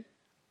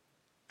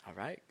All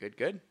right,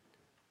 good.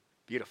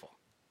 Beautiful.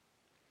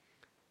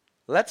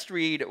 Let's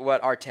read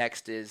what our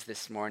text is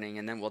this morning,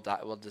 and then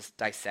we'll just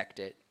dissect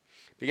it.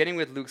 Beginning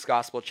with Luke's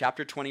Gospel,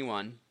 chapter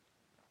 21,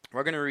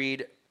 we're going to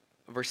read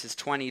verses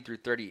 20 through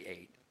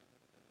 38.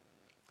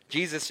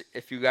 Jesus,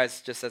 if you guys,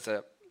 just as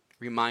a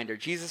reminder,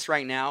 Jesus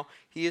right now,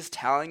 he is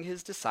telling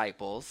his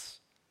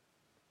disciples,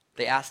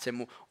 they asked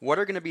him, what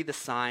are going to be the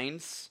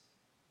signs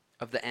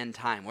of the end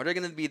time? What are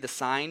going to be the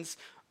signs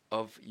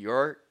of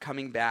your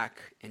coming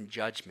back in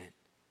judgment?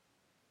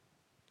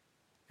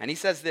 And he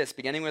says this,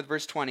 beginning with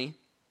verse 20.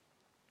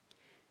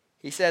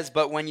 He says,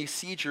 "But when you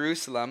see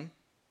Jerusalem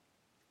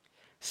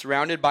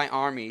surrounded by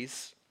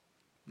armies,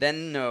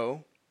 then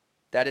know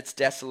that its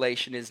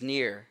desolation is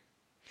near.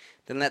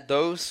 Then let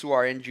those who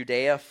are in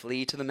Judea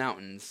flee to the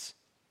mountains.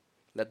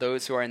 Let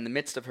those who are in the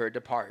midst of her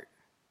depart.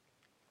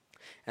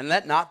 And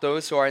let not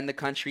those who are in the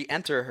country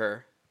enter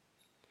her.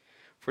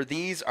 For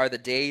these are the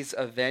days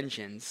of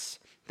vengeance,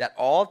 that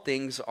all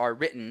things are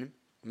written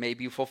may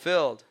be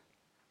fulfilled.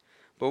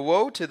 But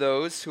woe to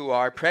those who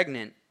are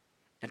pregnant,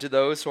 and to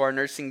those who are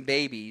nursing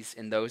babies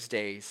in those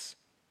days.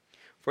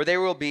 For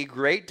there will be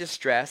great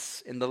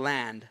distress in the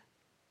land,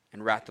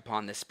 and wrath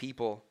upon this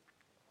people.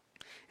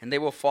 And they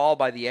will fall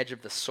by the edge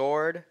of the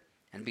sword,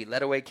 and be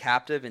led away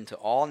captive into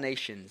all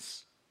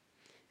nations.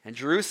 And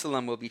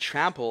Jerusalem will be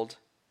trampled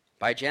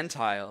by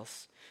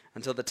Gentiles,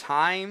 until the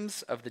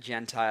times of the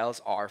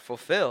Gentiles are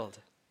fulfilled.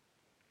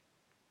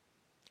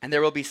 And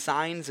there will be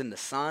signs in the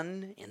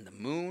sun, in the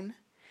moon,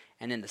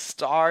 and in the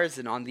stars,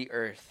 and on the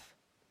earth.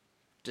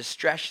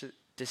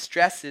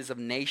 Distresses of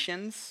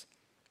nations,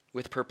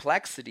 with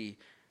perplexity,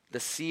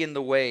 the sea and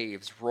the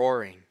waves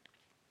roaring.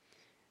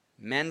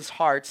 Men's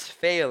hearts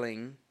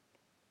failing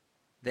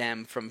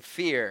them from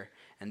fear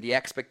and the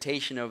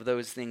expectation of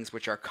those things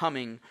which are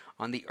coming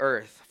on the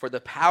earth. For the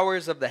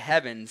powers of the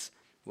heavens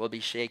will be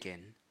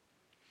shaken.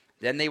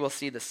 Then they will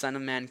see the Son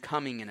of Man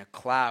coming in a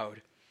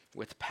cloud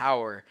with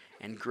power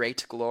and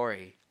great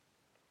glory.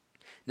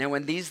 Now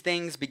when these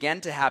things begin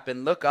to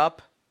happen, look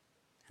up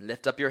and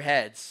lift up your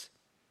heads,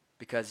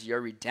 because your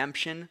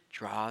redemption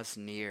draws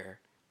near."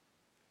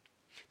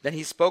 Then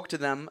he spoke to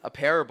them a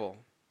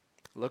parable.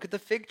 "Look at the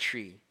fig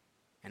tree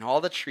and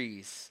all the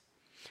trees.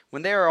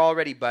 When they are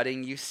already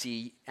budding, you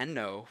see and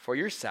know for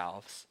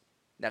yourselves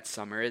that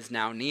summer is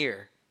now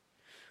near.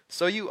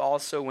 So you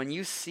also, when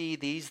you see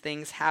these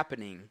things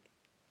happening,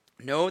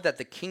 know that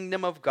the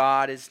kingdom of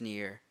God is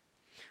near.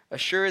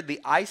 Assuredly,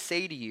 I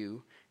say to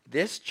you,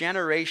 this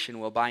generation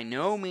will by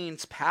no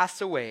means pass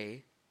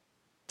away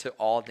till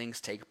all things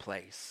take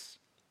place.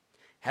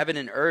 Heaven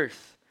and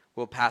earth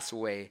will pass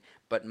away,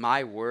 but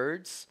my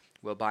words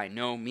will by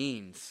no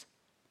means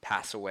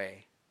pass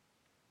away.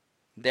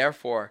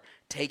 Therefore,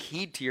 take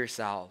heed to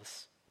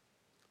yourselves,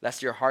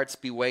 lest your hearts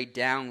be weighed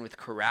down with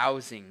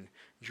carousing,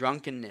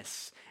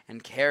 drunkenness,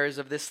 and cares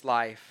of this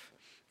life,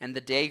 and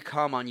the day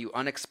come on you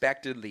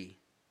unexpectedly.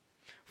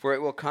 For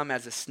it will come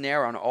as a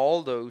snare on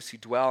all those who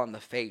dwell on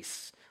the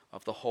face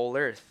of the whole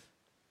earth.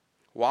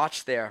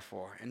 Watch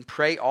therefore, and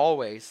pray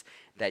always,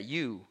 that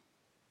you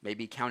may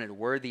be counted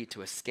worthy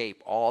to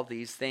escape all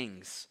these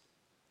things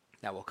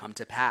that will come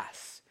to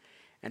pass,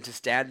 and to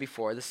stand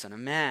before the Son of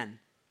Man.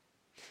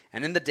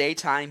 And in the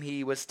daytime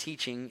he was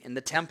teaching in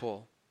the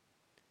temple,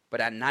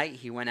 but at night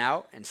he went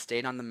out and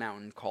stayed on the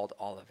mountain called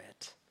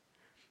Olivet.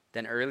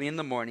 Then early in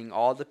the morning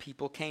all the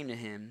people came to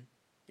him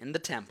in the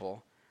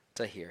temple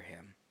to hear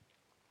him."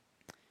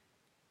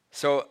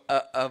 So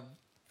a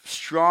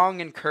strong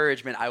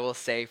encouragement, I will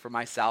say, for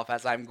myself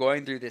as I'm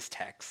going through this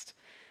text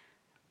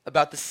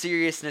about the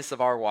seriousness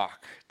of our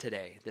walk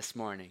today, this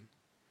morning.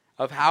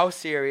 Of how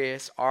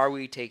serious are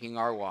we taking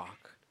our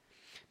walk?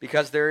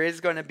 Because there is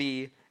going to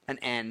be an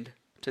end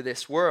to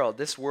this world.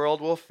 This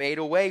world will fade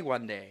away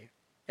one day.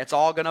 It's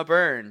all going to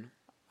burn,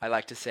 I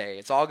like to say.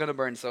 It's all going to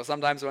burn. So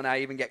sometimes when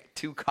I even get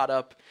too caught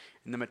up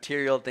in the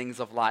material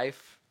things of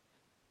life,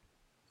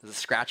 there's a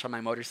scratch on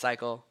my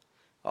motorcycle,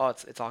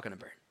 it's all going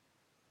to burn.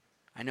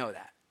 I know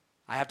that.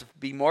 I have to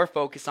be more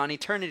focused on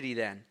eternity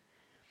then.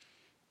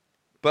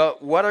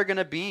 But what are going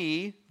to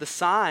be the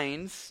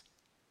signs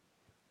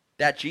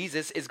that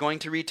Jesus is going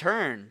to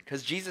return?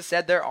 Because Jesus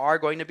said there are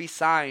going to be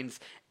signs,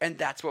 and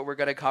that's what we're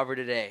going to cover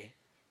today.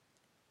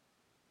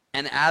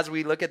 And as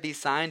we look at these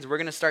signs, we're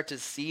going to start to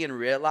see and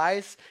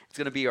realize, it's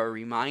going to be a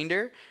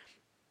reminder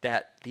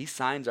that these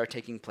signs are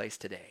taking place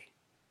today.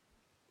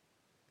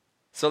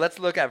 So let's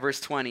look at verse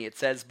 20. It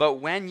says, "But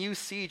when you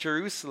see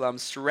Jerusalem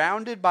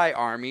surrounded by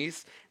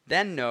armies,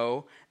 then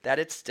know that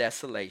its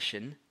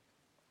desolation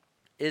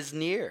is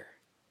near."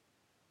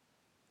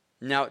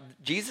 Now,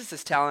 Jesus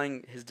is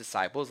telling his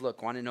disciples,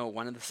 look, want to know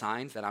one of the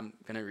signs that I'm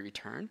going to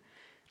return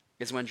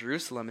is when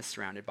Jerusalem is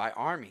surrounded by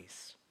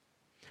armies.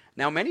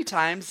 Now, many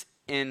times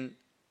in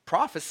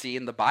prophecy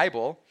in the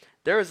Bible,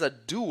 there is a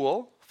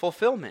dual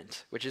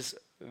fulfillment, which is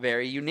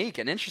very unique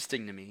and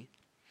interesting to me.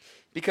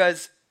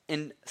 Because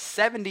in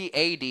 70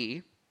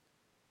 AD,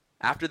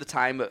 after the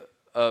time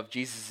of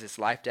Jesus'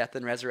 life, death,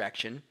 and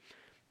resurrection,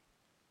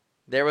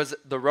 there was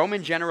the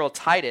Roman general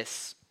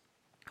Titus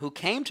who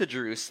came to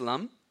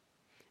Jerusalem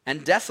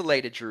and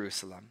desolated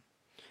Jerusalem.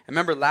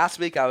 Remember last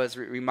week I was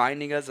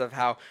reminding us of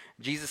how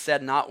Jesus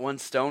said not one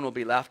stone will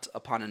be left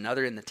upon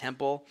another in the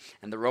temple,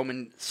 and the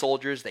Roman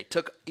soldiers, they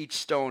took each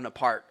stone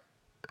apart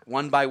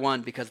one by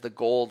one because the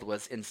gold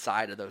was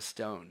inside of those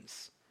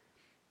stones.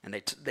 And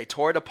they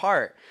tore it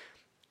apart.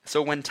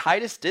 So when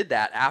Titus did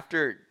that,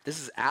 this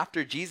is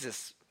after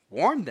Jesus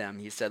warned them,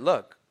 he said,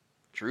 look,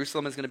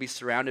 Jerusalem is going to be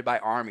surrounded by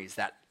armies.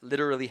 That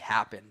literally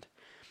happened.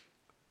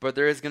 But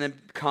there is going to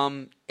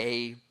come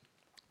a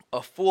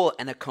full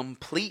and a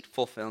complete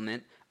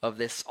fulfillment of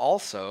this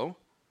also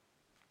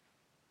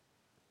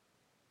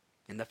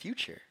in the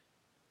future.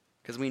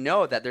 Because we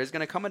know that there's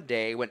going to come a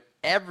day when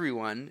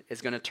everyone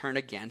is going to turn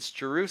against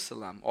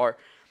Jerusalem. Or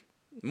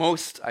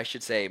most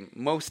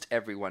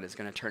everyone is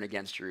going to turn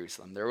against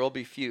Jerusalem. There will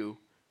be few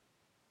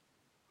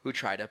who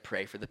try to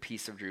pray for the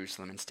peace of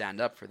Jerusalem and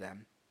stand up for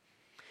them.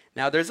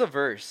 Now there's a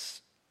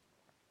verse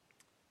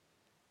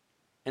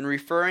in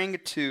referring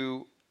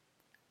to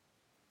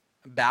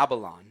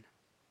Babylon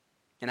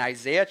in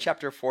Isaiah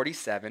chapter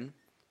 47,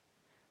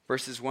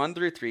 verses 1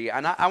 through 3.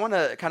 And I want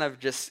to kind of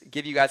just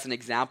give you guys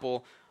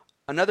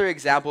another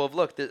example of,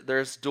 look,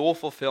 there's dual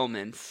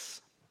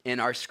fulfillments in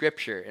our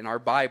scripture, in our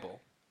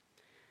Bible.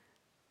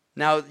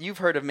 Now, you've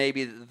heard of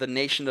maybe the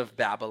nation of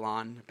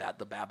Babylon,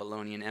 the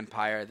Babylonian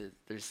Empire.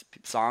 There's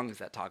songs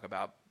that talk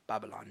about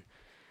Babylon.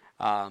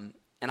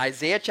 In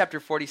Isaiah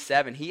chapter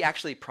 47, he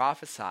actually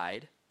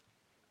prophesied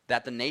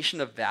that the nation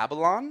of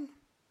Babylon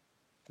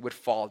would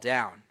fall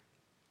down.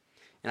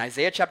 In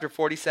Isaiah chapter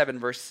 47,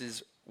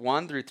 verses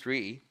 1 through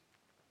 3,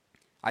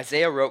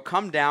 Isaiah wrote,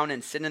 "Come down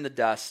and sit in the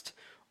dust,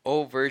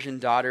 O virgin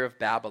daughter of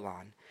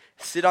Babylon.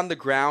 Sit on the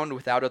ground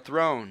without a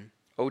throne,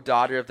 O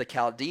daughter of the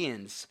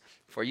Chaldeans,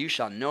 for you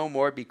shall no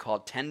more be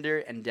called tender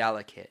and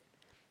delicate.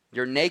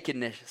 Your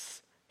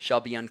nakedness shall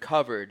be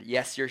uncovered,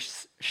 yes, your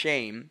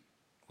shame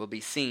will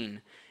be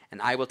seen,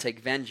 and I will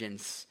take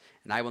vengeance,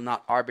 and I will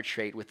not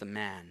arbitrate with a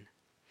man."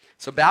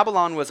 So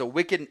Babylon was a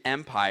wicked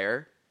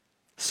empire,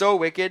 so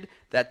wicked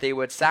that they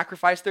would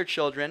sacrifice their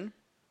children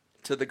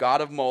to the god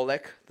of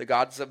Molech, the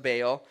gods of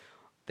Baal.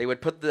 They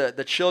would put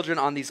the children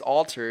on these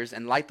altars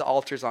and light the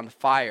altars on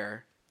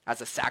fire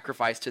as a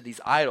sacrifice to these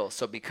idols.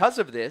 So because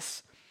of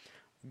this,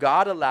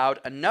 God allowed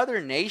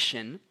another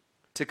nation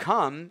to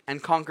come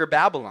and conquer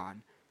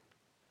Babylon.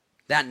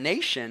 That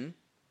nation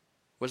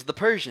was the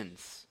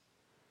Persians.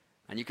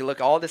 And you can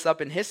look all this up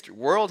in history.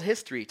 World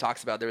history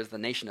talks about there was the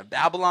nation of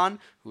Babylon,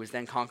 who was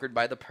then conquered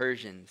by the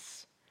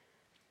Persians.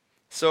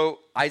 So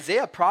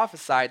Isaiah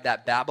prophesied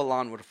that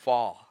Babylon would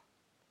fall.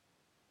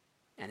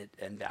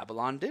 And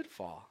Babylon did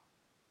fall.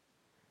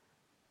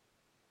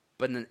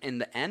 But in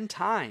the end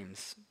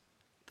times,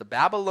 the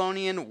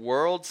Babylonian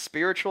world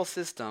spiritual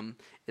system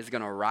is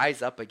going to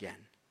rise up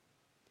again.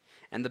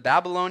 And the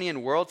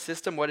Babylonian world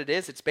system, what it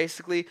is, it's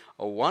basically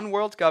a one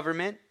world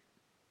government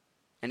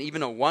and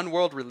even a one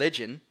world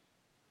religion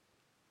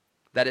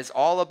that is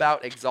all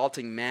about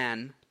exalting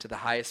man to the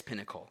highest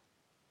pinnacle.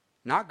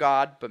 Not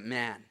God, but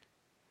man.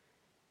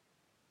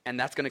 And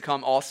that's going to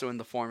come also in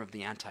the form of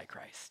the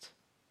Antichrist.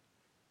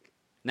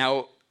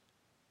 Now,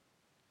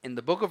 in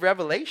the book of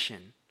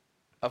Revelation,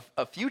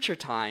 a future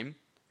time,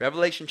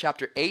 Revelation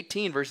chapter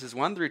 18, verses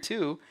 1 through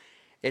 2,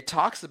 it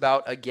talks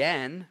about,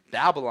 again,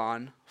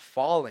 Babylon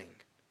falling.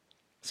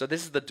 So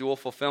this is the dual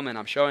fulfillment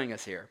I'm showing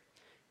us here.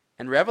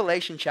 In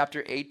Revelation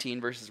chapter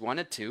 18, verses 1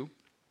 and 2,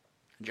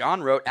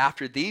 John wrote,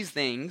 "After these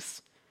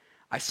things,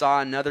 I saw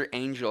another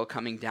angel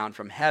coming down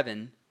from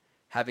heaven,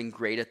 having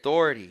great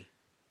authority.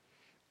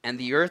 And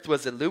the earth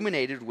was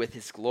illuminated with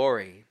his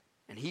glory.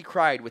 And he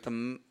cried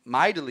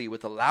mightily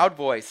with a loud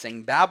voice,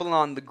 saying,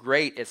 Babylon the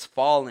Great is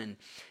fallen,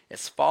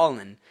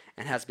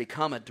 and has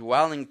become a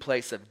dwelling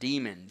place of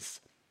demons,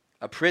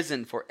 a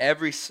prison for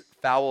every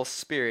foul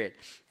spirit,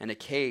 and a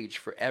cage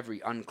for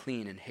every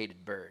unclean and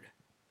hated bird."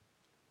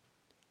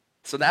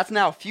 So that's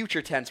now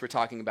future tense we're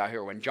talking about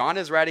here. When John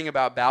is writing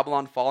about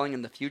Babylon falling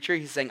in the future,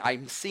 he's saying,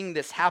 I'm seeing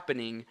this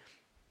happening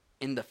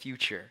in the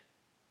future.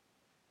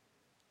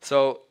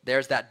 So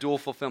there's that dual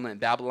fulfillment.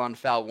 Babylon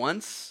fell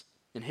once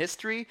in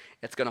history,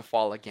 it's going to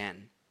fall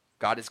again.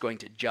 God is going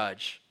to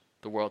judge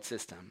the world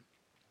system.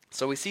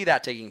 So we see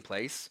that taking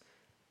place.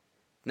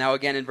 Now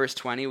again in verse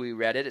 20, we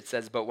read it. It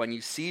says, "But when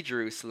you see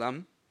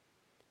Jerusalem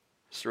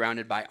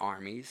surrounded by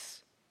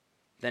armies,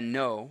 then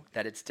know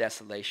that its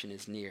desolation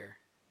is near."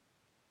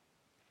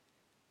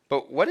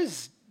 But what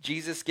is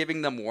Jesus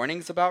giving them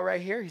warnings about right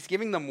here? He's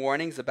giving them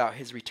warnings about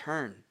his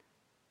return.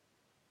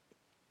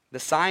 The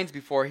signs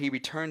before he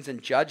returns in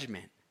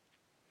judgment.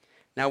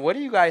 Now, what do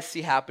you guys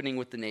see happening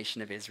with the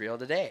nation of Israel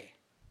today?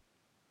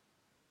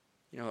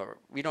 You know,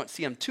 we don't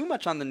see them too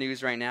much on the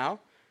news right now.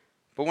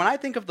 But when I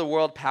think of the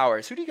world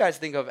powers, who do you guys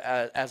think of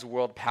as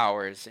world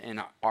powers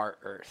in our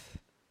earth?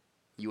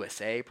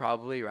 USA,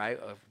 probably, right?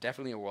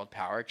 Definitely a world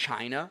power.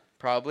 China,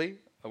 probably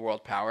a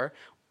world power.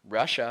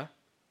 Russia.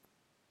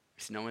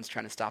 No one's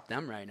trying to stop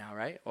them right now,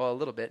 right? Well, a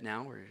little bit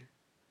now.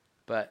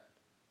 But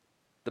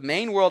the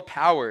main world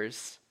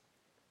powers,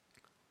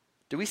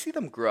 do we see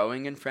them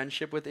growing in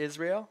friendship with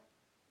Israel?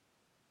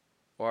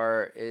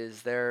 Or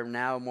is there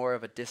now more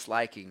of a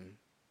disliking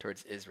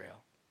towards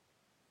Israel?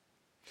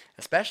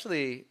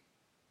 Especially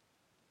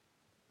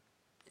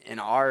in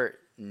our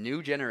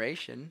new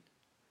generation,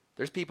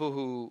 there's people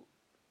who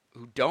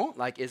don't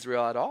like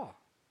Israel at all.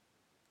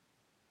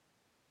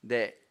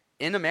 That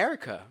in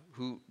America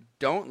who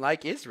don't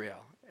like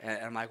Israel.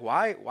 And I'm like,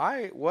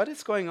 why, what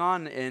is going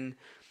on in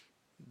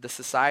the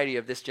society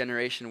of this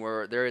generation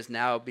where there is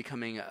now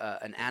becoming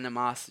an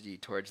animosity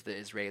towards the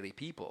Israeli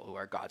people who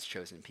are God's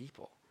chosen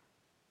people?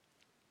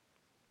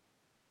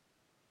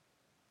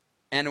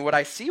 And what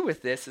I see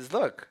with this is,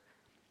 look,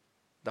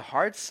 the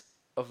hearts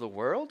of the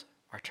world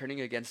are turning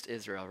against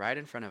Israel right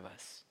in front of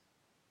us.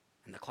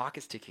 And the clock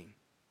is ticking.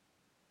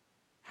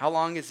 How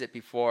long is it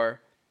before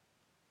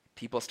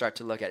people start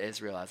to look at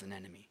Israel as an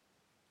enemy?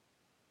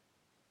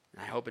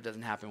 And I hope it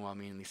doesn't happen while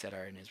me and Lisette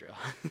are in Israel.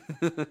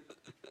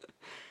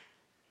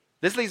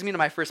 This leads me to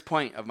my first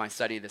point of my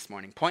study this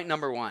morning. Point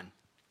number 1.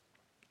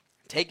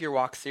 Take your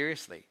walk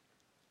seriously.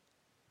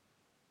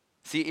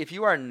 See, if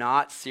you are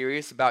not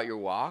serious about your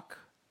walk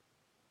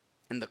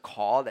and the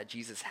call that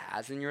Jesus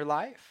has in your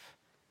life,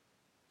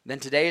 then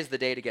today is the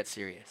day to get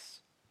serious.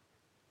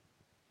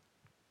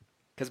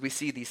 Because we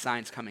see these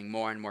signs coming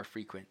more and more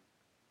frequent.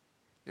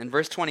 In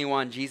verse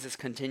 21, Jesus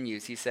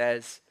continues. He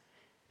says,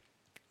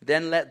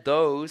 "Then let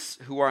those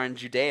who are in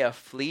Judea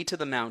flee to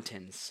the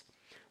mountains.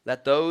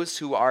 Let those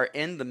who are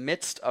in the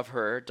midst of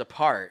her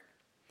depart.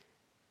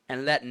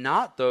 And let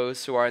not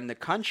those who are in the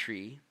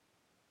country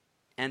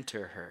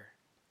enter her."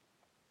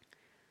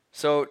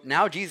 So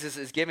now Jesus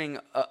is giving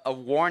a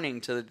warning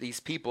to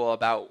these people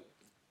about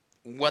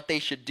what they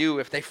should do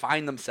if they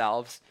find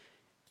themselves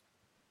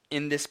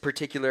in this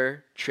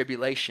particular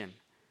tribulation.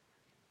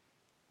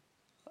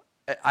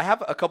 I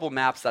have a couple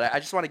maps that I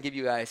just want to give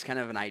you guys kind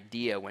of an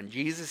idea when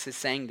Jesus is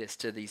saying this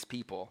to these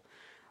people.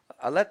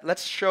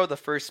 Let's show the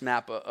first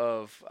map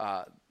of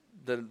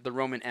the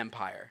Roman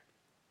Empire.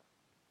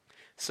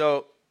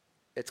 So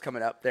it's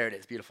coming up. There it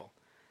is. Beautiful.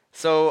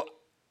 So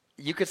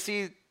you could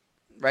see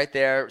right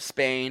there,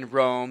 Spain,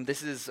 Rome.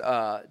 This is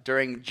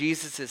during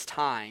Jesus'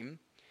 time.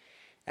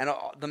 And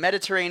the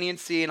Mediterranean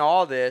Sea and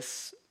all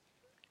this.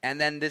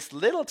 And then this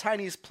little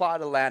tiny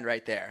plot of land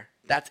right there.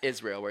 That's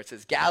Israel, where it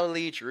says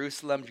Galilee,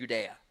 Jerusalem,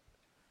 Judea.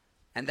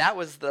 And that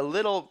was the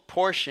little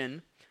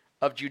portion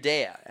of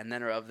Judea. And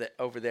then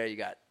over there you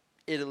got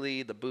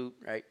Italy, the boot,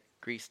 right?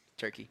 Greece,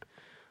 Turkey.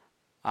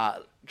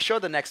 Show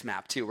the next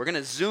map too. We're going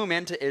to zoom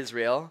into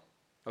Israel.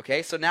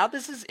 Okay, so now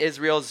this is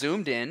Israel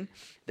zoomed in.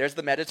 There's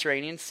the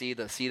Mediterranean Sea,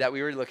 the sea that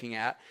we were looking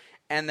at.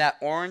 And that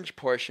orange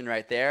portion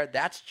right there,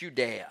 that's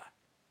Judea.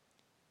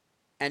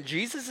 And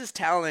Jesus is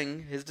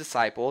telling his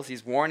disciples,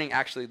 he's warning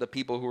actually the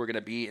people who are going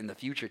to be in the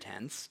future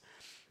tense,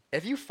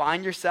 if you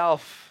find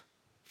yourself,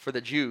 for the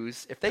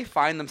Jews, if they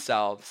find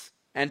themselves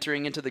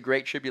entering into the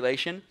Great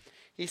Tribulation,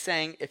 he's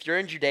saying, if you're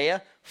in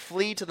Judea,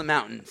 flee to the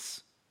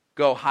mountains.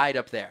 Go hide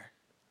up there.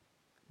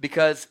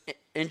 Because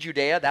in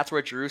Judea, that's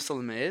where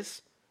Jerusalem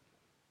is.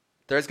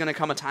 There's going to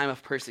come a time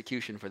of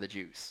persecution for the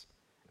Jews.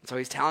 And so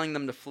he's telling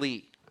them to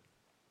flee.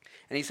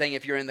 And he's saying,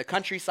 if you're in the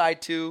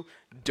countryside too,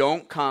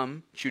 don't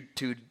come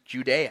to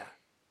Judea.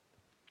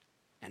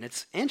 And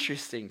it's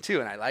interesting too,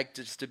 and I like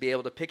just to be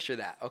able to picture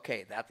that.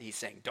 Okay, that he's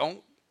saying,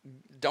 don't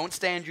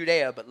stay in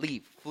Judea, but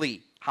leave,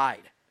 flee,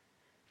 hide.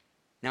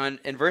 Now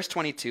in verse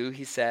 22,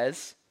 he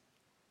says,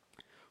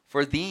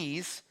 "For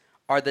these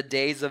are the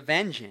days of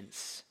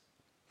vengeance,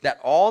 that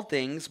all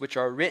things which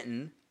are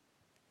written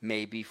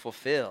may be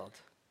fulfilled."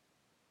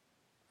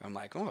 I'm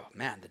like, oh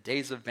man, the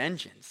days of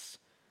vengeance,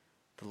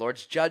 the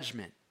Lord's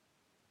judgment.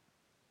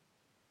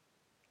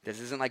 This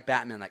isn't like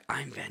Batman, like,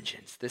 I'm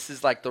vengeance. This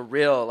is like the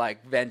real,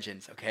 like,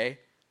 vengeance, okay?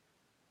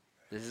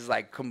 This is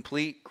like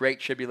complete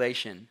great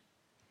tribulation.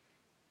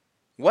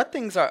 What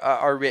things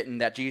are written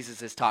that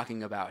Jesus is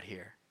talking about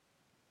here?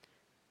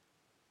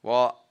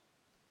 Well,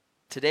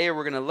 today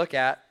we're going to look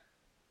at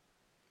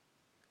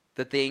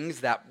the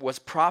things that was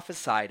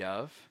prophesied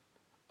of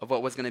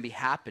what was going to be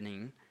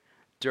happening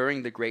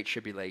during the Great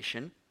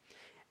Tribulation.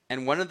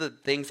 And one of the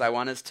things I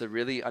want us to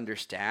really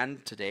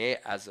understand today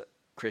as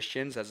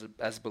Christians,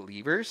 as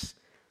believers,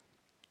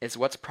 is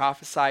what's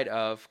prophesied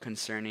of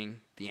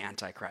concerning the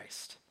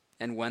Antichrist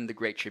and when the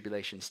Great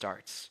Tribulation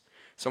starts.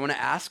 So I want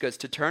to ask us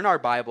to turn our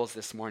Bibles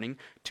this morning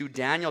to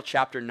Daniel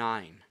chapter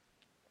 9.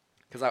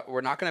 Because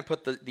we're not going to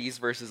put these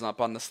verses up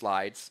on the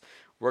slides.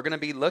 We're going to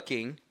be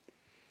looking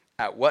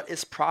at what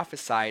is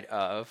prophesied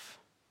of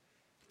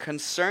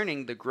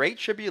concerning the Great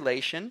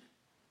Tribulation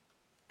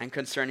and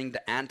concerning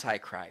the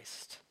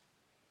Antichrist.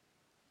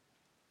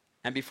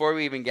 And before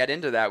we even get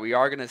into that, we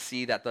are going to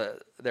see that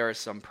there are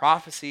some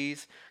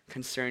prophecies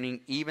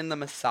concerning even the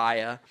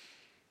Messiah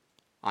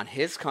on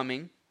his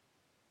coming,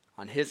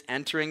 on his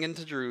entering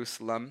into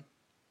Jerusalem,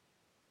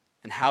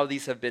 and how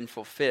these have been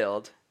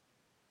fulfilled.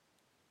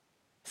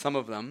 Some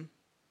of them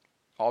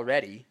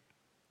already.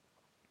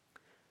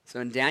 So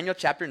in Daniel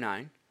chapter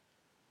 9,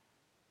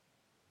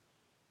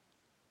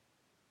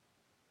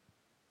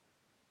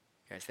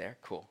 you guys there?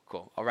 Cool.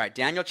 All right,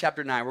 Daniel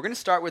chapter 9. We're going to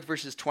start with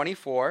verses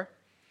 24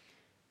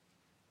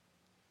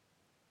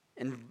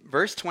 in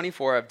verse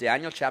 24 of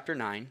Daniel chapter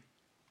 9,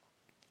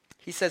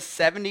 he says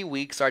 70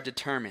 weeks are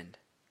determined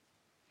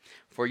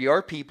for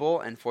your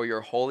people and for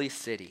your holy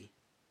city,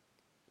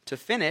 to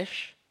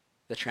finish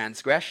the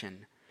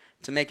transgression,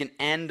 to make an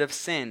end of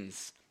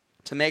sins,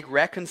 to make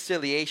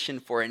reconciliation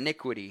for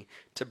iniquity,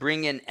 to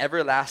bring in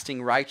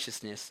everlasting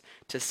righteousness,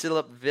 to seal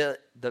up the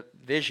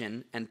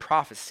vision and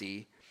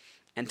prophecy,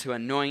 and to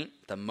anoint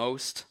the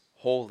most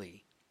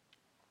holy.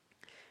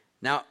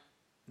 Now,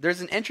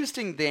 there's an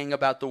interesting thing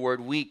about the word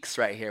weeks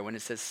right here when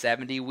it says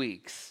 70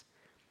 weeks.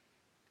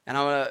 And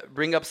I want to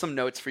bring up some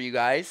notes for you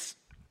guys.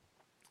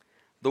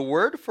 The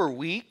word for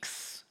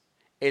weeks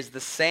is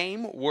the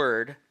same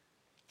word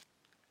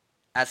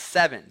as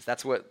sevens.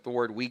 That's what the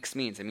word weeks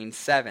means. It means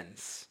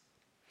sevens.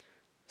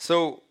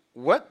 So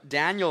what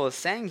Daniel is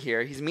saying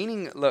here, he's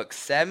meaning, look,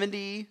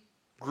 70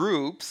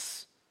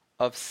 groups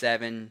of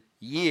 7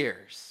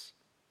 years.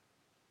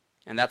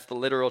 And that's the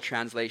literal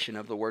translation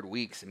of the word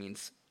weeks. It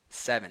means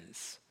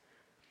sevens.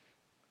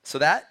 So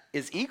that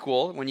is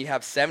equal, when you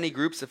have 70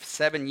 groups of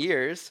 7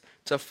 years,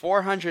 to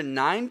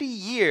 490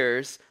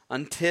 years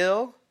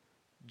until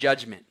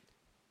judgment.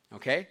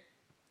 Okay?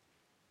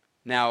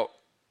 Now,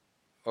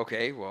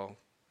 okay, well,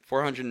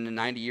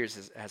 490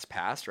 years has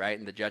passed, right?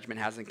 And the judgment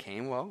hasn't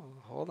came. Well,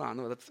 hold on.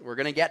 We're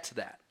going to get to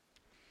that.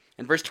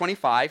 In verse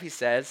 25, he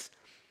says,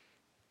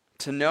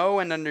 to know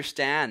and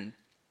understand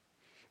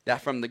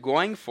that from the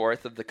going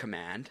forth of the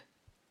command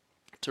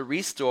to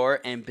restore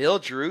and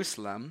build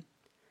Jerusalem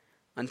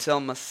until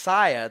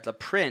Messiah, the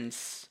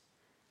Prince,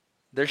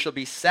 there shall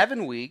be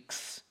 7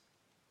 weeks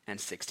and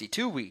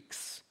 62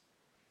 weeks.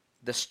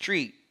 The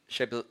street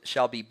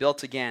shall be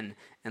built again,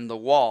 and the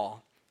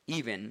wall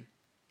even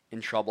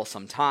in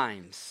troublesome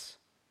times.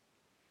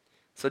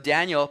 So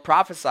Daniel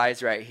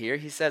prophesies right here.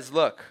 He says,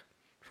 look,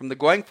 from the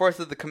going forth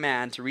of the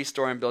command to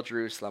restore and build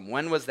Jerusalem.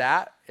 When was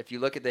that? If you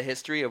look at the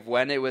history of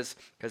when it was,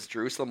 because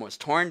Jerusalem was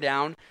torn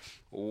down,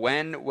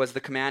 when was the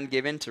command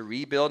given to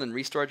rebuild and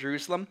restore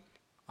Jerusalem?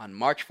 On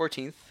March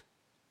 14th,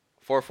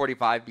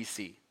 445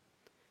 BC.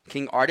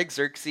 King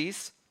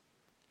Artaxerxes,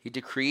 he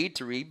decreed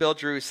to rebuild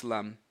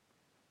Jerusalem,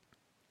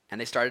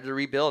 and they started to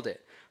rebuild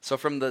it. So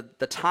from the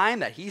time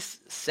that he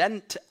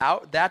sent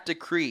out that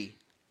decree,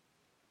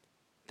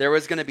 there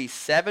was going to be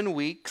 7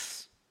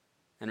 weeks,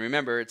 and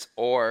remember, it's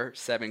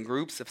 7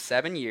 groups of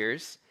 7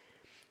 years,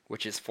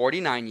 which is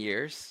 49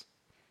 years,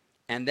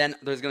 and then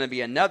there's going to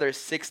be another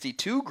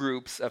 62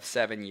 groups of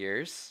 7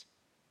 years,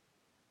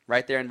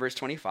 right there in verse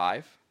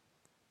 25,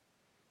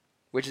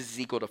 which is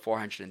equal to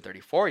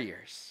 434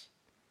 years.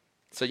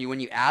 So when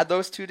you add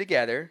those two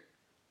together,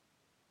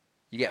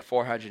 you get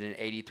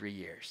 483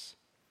 years.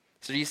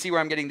 So do you see where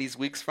I'm getting these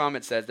weeks from?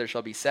 It says there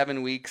shall be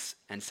 7 weeks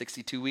and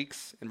 62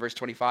 weeks in verse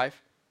 25.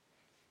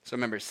 So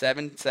remember,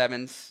 7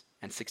 sevens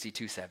and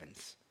 62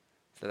 sevens.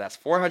 So that's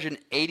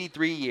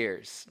 483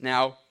 years.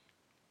 Now,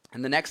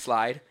 in the next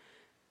slide,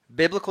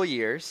 biblical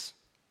years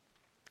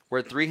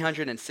were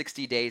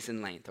 360 days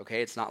in length.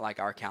 Okay, it's not like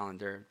our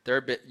calendar.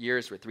 Their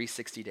years were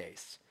 360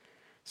 days.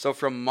 So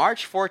from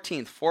March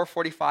 14th,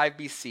 445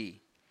 BC,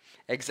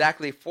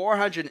 exactly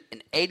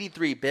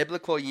 483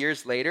 biblical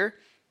years later,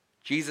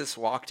 Jesus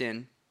walked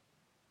in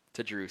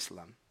to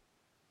Jerusalem.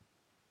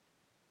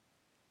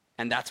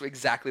 And that's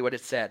exactly what it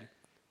said.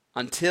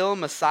 Until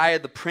Messiah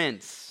the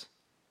Prince,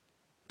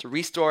 to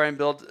restore and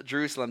build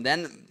Jerusalem.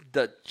 Then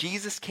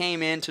Jesus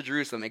came into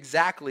Jerusalem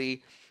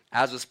exactly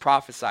as was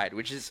prophesied,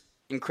 which is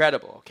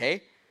incredible,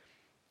 okay?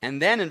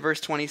 And then in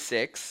verse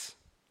 26,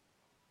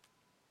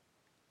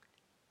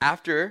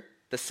 after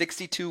the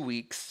 62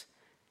 weeks,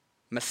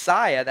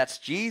 Messiah, that's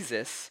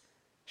Jesus,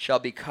 shall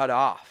be cut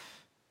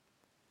off,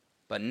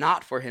 but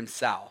not for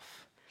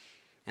himself.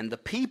 And the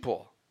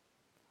people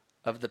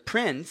of the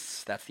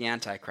prince, that's the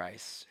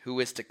Antichrist, who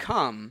is to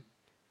come,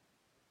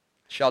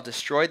 shall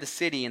destroy the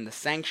city and the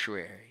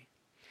sanctuary.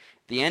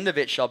 The end of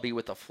it shall be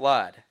with a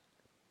flood.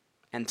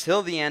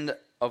 Until the end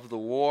of the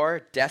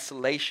war,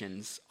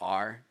 desolations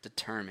are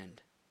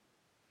determined.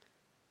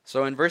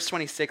 So in verse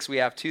 26, we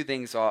have 2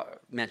 things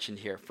mentioned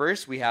here.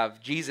 First, we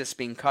have Jesus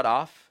being cut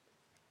off.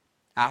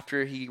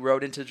 After he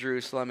rode into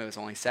Jerusalem, it was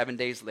only 7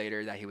 days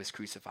later that he was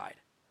crucified.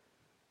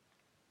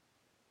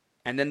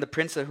 And then the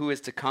prince who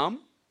is to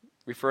come,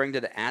 referring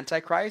to the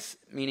Antichrist,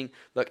 meaning,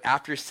 look,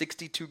 after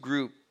 62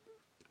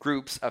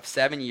 groups of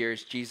 7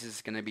 years, Jesus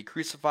is going to be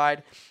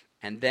crucified,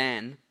 and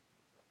then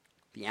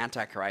the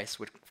Antichrist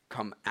would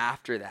come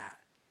after that.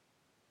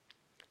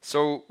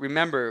 So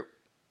remember,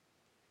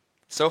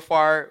 so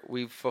far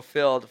we've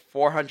fulfilled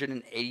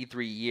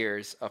 483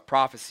 years of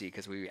prophecy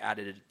because we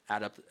added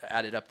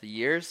up the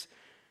years.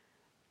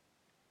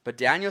 But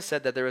Daniel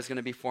said that there was going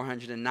to be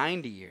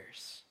 490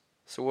 years.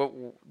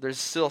 So there's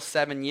still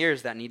 7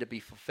 years that need to be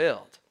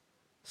fulfilled.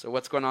 So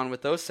what's going on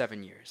with those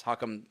 7 years? How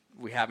come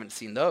we haven't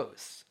seen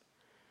those?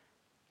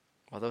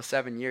 Well, those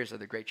 7 years are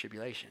the Great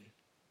Tribulation.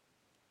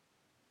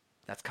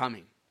 That's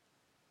coming.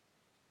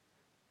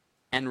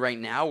 And right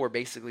now, we're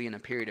basically in a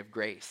period of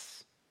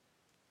grace.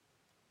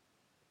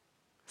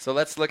 So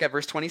let's look at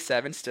verse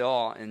 27,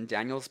 still in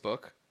Daniel's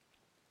book.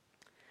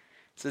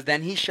 It It says,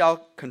 then he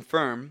shall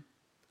confirm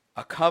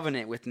a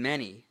covenant with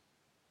many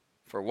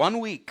for 1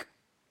 week.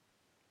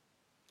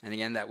 And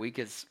again, that week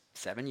is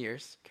 7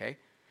 years, okay?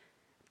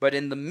 But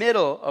in the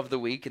middle of the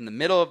week, in the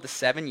middle of the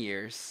 7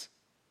 years,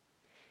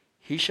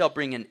 he shall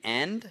bring an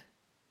end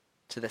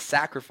to the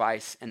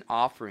sacrifice and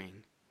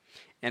offering.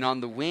 And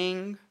on the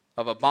wing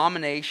of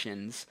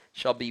abominations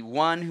shall be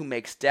one who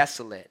makes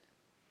desolate,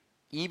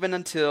 even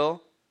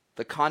until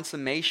the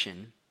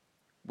consummation,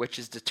 which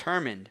is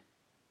determined,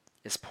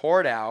 is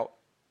poured out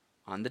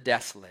on the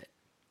desolate.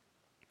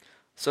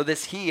 So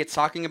this he it's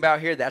talking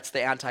about here, that's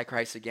the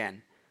Antichrist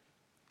again.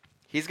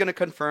 He's going to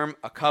confirm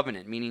a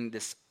covenant, meaning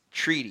this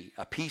treaty,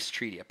 a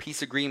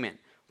peace agreement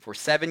for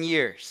 7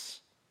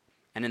 years.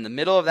 And in the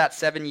middle of that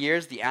 7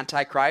 years, the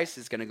Antichrist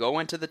is going to go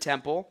into the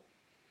temple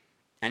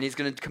and he's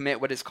going to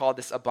commit what is called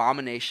this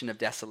abomination of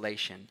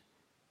desolation.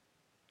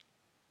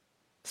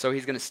 So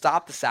he's going to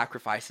stop the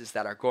sacrifices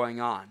that are going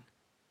on.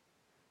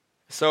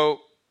 So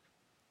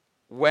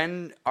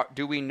when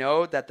do we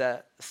know that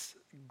the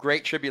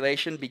Great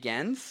Tribulation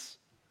begins?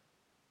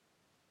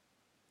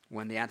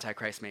 When the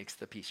Antichrist makes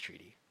the peace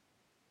treaty.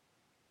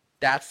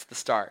 That's the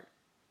start.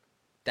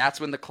 That's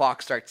when the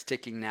clock starts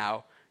ticking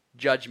now.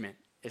 Judgment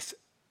is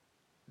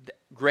the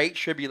Great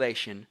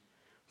Tribulation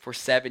for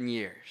 7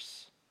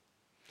 years.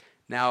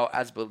 Now,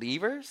 as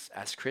believers,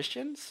 as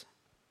Christians,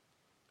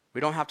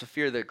 we don't have to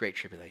fear the Great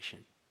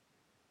Tribulation.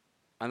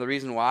 And the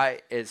reason why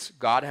is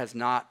God has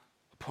not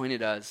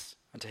appointed us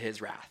unto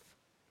his wrath.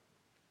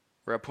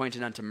 We're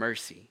appointed unto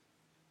mercy.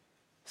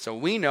 So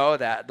we know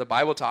that the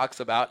Bible talks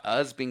about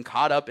us being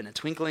caught up in a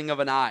twinkling of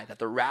an eye, that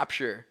the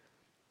rapture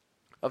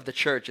of the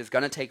church is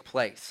going to take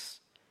place.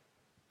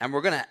 And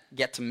we're going to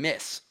get to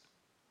miss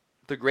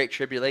the Great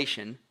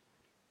Tribulation.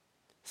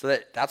 So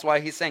that's why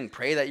he's saying,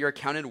 pray that you're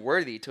counted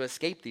worthy to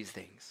escape these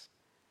things.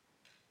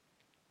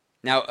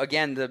 Now,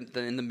 again,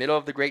 in the middle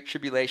of the Great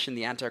Tribulation,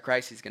 the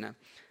Antichrist, he's going to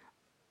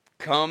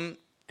come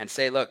and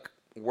say, look,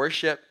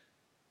 worship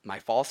my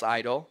false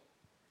idol.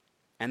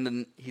 And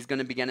then he's going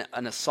to begin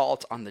an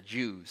assault on the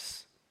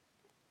Jews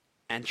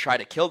and try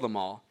to kill them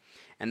all.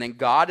 And then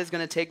God is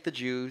going to take the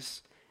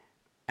Jews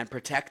and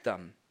protect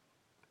them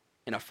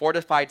in a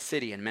fortified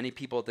city. And many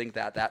people think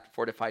that that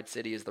fortified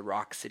city is the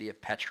rock city of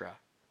Petra.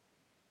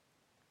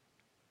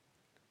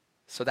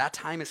 So that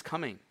time is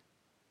coming.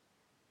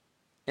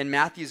 In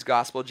Matthew's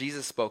gospel,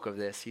 Jesus spoke of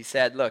this. He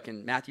said, look,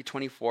 in Matthew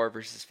 24,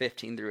 verses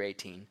 15 through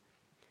 18,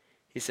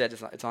 he said,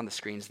 it's on the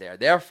screens there.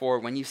 Therefore,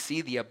 when you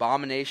see the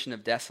abomination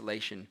of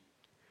desolation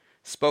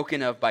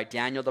spoken of by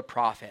Daniel the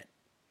prophet,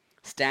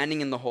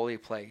 standing in the holy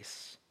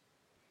place,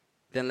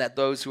 then let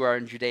those who are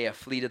in Judea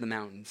flee to the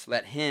mountains.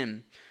 Let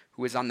him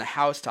who is on the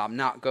housetop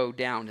not go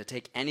down to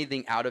take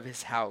anything out of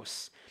his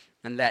house,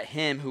 and let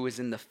him who is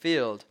in the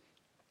field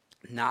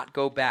not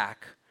go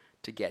back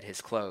to get his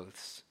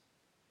clothes.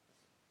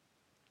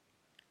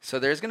 So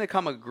there's going to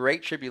come a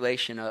great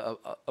tribulation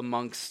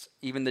amongst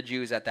even the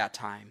Jews at that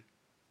time.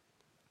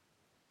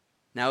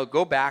 Now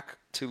go back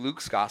to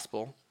Luke's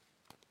gospel,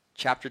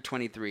 chapter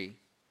 23.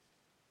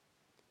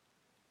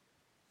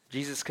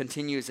 Jesus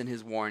continues in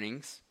his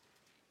warnings.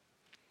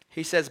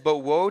 He says, but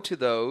woe to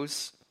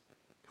those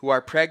who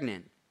are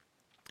pregnant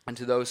and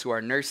to those who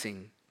are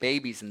nursing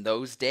babies in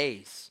those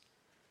days.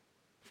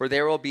 For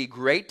there will be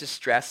great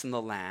distress in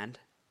the land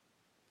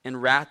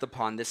and wrath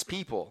upon this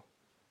people.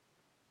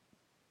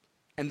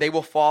 And they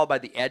will fall by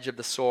the edge of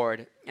the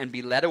sword and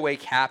be led away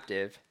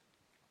captive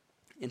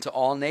into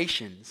all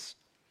nations.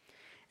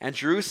 And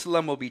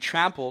Jerusalem will be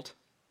trampled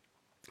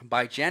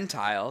by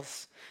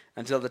Gentiles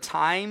until the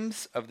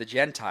times of the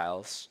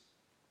Gentiles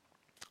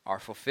are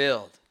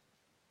fulfilled.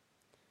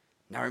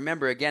 Now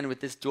remember, again, with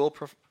this dual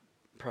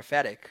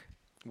prophetic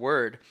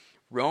word,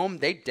 Rome,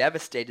 they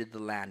devastated the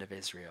land of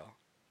Israel.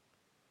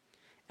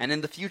 And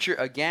in the future,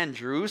 again,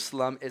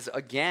 Jerusalem is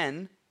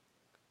again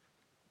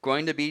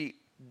going to be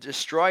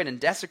destroyed and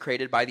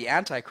desecrated by the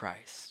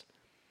Antichrist.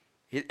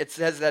 It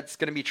says that it's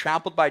going to be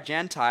trampled by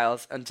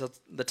Gentiles until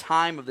the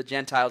time of the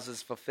Gentiles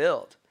is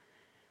fulfilled.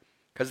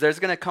 Because there's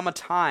going to come a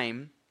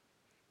time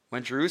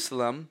when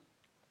Jerusalem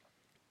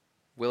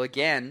will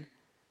again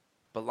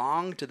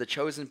belong to the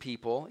chosen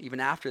people,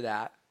 even after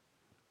that,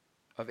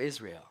 of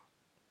Israel.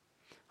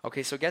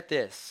 Okay, so get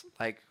this.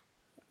 Like,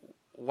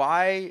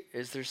 why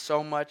is there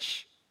so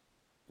much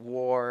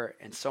war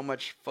and so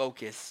much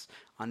focus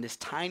on this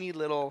tiny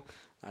little,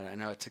 I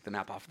know I took the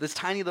map off, this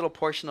tiny little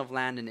portion of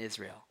land in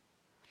Israel?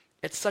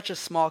 It's such a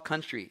small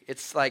country.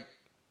 It's like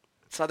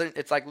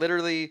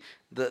literally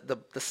the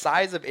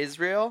size of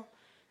Israel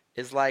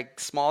is like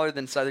smaller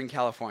than Southern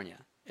California.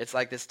 It's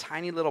like this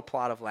tiny little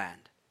plot of land.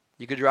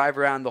 You could drive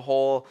around the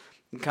whole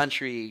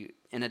country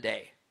in a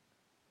day.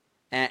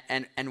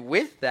 And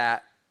with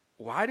that,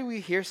 why do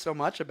we hear so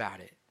much about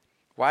it?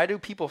 Why do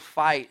people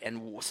fight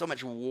and so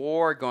much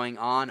war going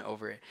on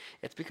over it?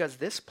 It's because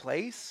this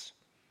place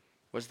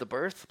was the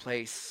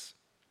birthplace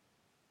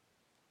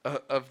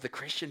of the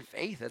Christian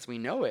faith as we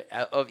know it,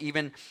 of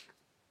even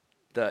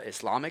the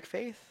Islamic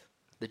faith,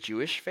 the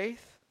Jewish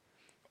faith.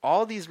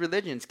 All these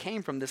religions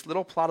came from this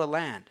little plot of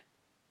land.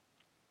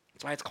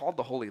 That's why it's called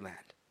the Holy Land.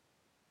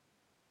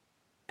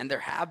 And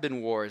there have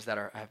been wars that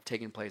have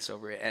taken place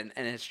over it. And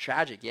it's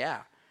tragic,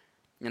 yeah.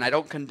 And I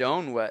don't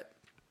condone what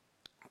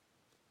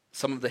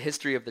some of the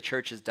history of the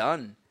church has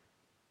done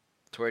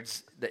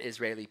towards the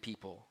Israeli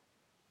people,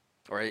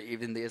 or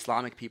even the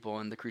Islamic people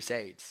in the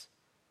Crusades.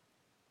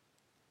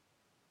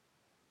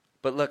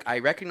 But look, I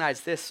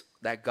recognize this,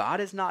 that God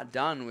is not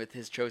done with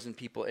his chosen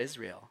people,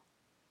 Israel.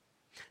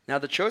 Now,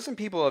 the chosen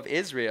people of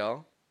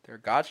Israel, they're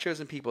God's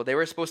chosen people. They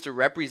were supposed to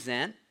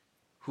represent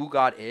who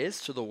God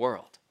is to the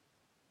world.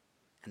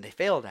 And they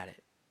failed at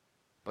it.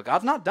 But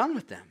God's not done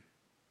with them.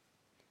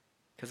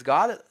 Because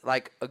God,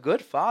 like a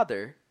good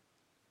father,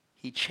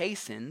 he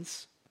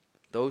chastens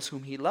those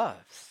whom he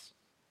loves.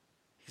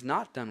 He's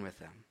not done with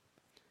them.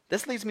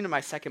 This leads me to my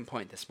second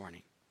point this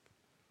morning.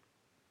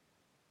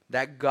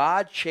 That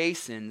God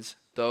chastens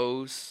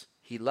those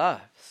he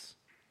loves.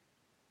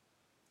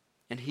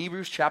 In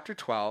Hebrews chapter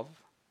 12,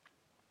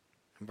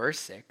 verse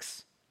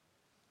 6,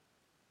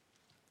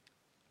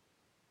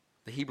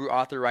 the Hebrew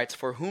author writes,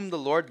 "For whom the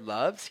Lord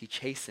loves, he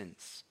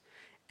chastens,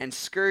 and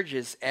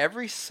scourges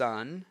every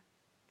son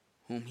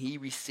whom he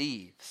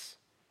receives."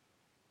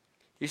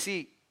 You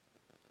see,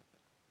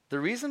 the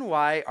reason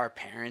why our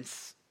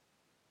parents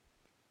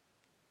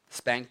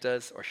spanked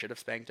us, or should have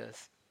spanked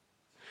us,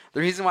 the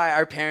reason why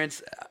our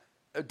parents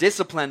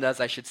disciplined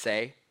us, I should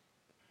say,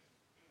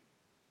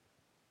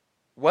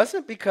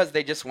 wasn't because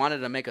they just wanted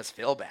to make us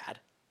feel bad.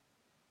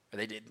 Or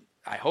they did.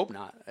 I hope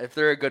not. If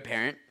they're a good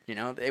parent,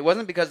 it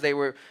wasn't because they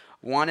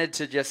wanted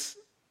to just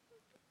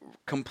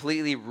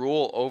completely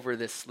rule over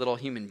this little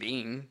human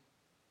being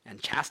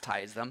and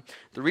chastise them.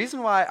 The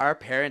reason why our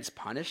parents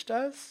punished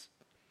us,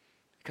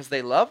 because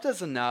they loved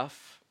us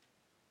enough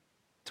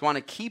to want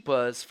to keep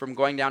us from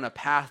going down a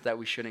path that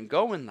we shouldn't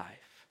go in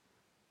life.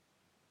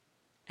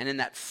 And in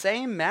that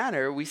same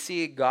manner, we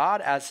see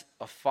God as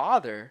a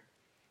father.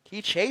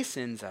 He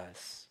chastens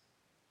us.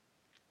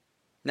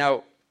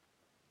 Now,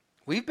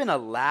 we've been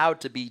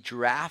allowed to be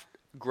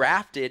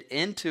grafted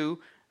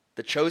into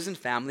the chosen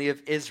family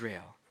of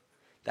Israel.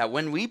 That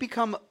when we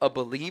become a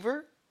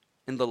believer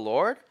in the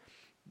Lord,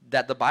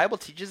 that the Bible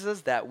teaches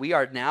us that we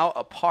are now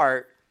a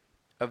part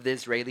of the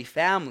Israeli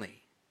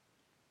family.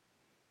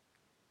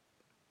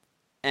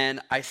 And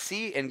I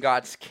see in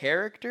God's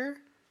character,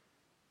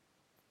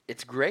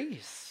 it's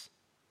grace.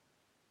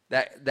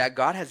 That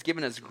God has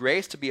given us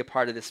grace to be a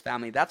part of this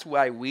family. That's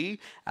why we,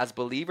 as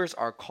believers,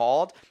 are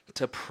called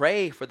to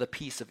pray for the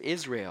peace of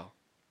Israel.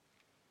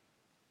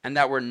 And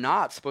that we're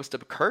not supposed to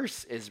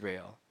curse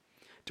Israel.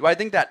 Do I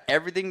think that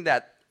everything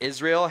that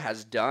Israel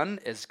has done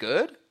is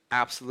good?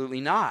 Absolutely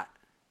not.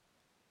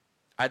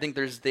 I think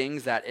there's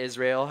things that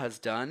Israel has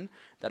done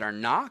that are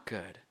not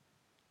good.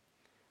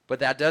 But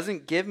that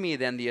doesn't give me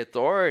then the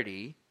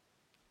authority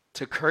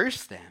to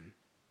curse them.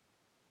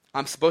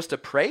 I'm supposed to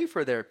pray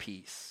for their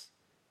peace.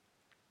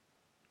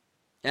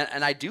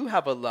 And I do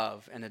have a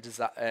love and a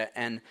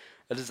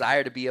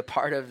desire to be a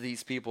part of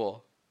these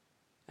people.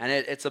 And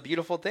it's a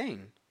beautiful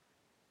thing.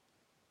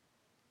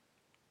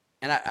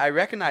 And I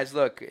recognize,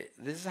 look,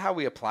 this is how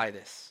we apply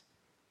this.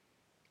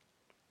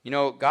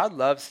 God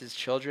loves his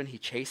children. He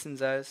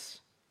chastens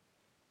us.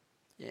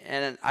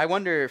 And I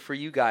wonder for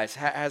you guys,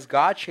 has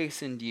God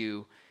chastened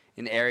you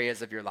in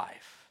areas of your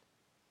life?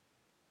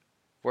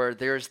 Where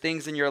there's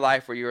things in your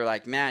life where you were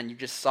like, man, you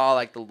just saw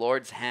like the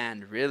Lord's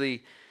hand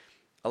really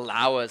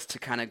allow us to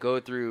kind of go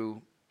through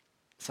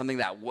something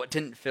that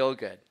didn't feel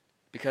good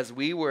because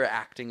we were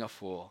acting a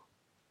fool.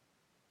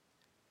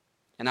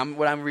 And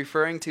what I'm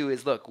referring to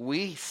is, look,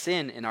 we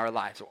sin in our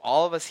lives. So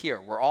all of us here,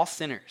 we're all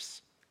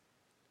sinners.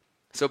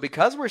 So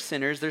because we're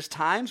sinners, there's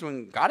times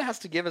when God has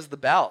to give us the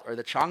belt or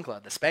the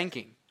chancla, the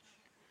spanking.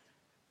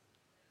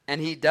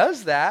 And he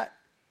does that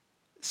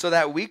so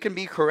that we can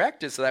be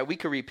corrected, so that we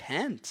can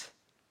repent.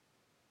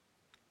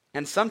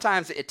 And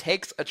sometimes it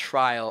takes a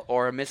trial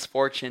or a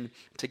misfortune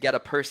to get a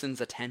person's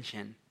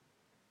attention.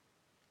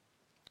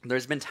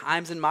 There's been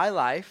times in my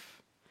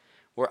life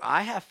where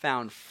I have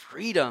found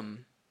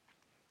freedom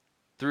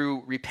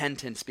through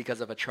repentance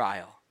because of a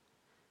trial.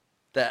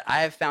 That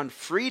I have found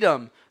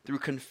freedom through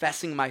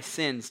confessing my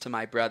sins to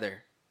my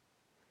brother.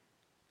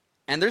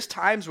 And there's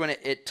times when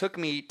it took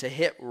me to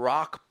hit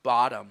rock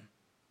bottom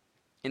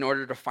in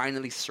order to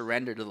finally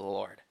surrender to the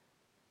Lord.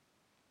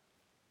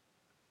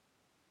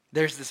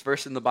 There's this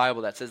verse in the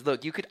Bible that says,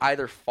 look, you could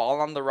either fall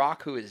on the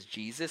rock who is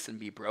Jesus and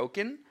be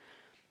broken,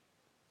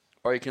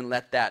 or you can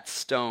let that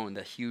stone,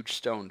 the huge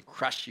stone,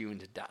 crush you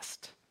into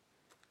dust.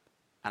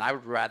 And I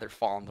would rather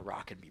fall on the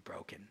rock and be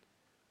broken.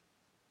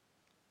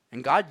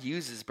 And God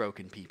uses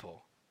broken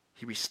people.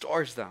 He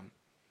restores them.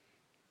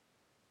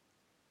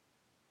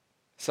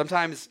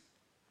 Sometimes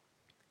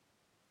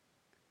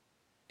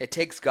it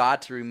takes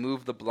God to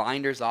remove the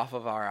blinders off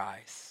of our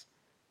eyes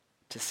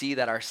to see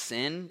that our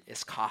sin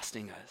is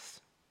costing us.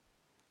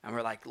 And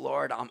we're like,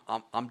 Lord,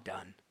 I'm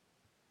done.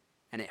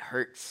 And it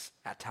hurts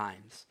at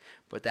times.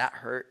 But that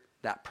hurt,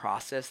 that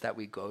process that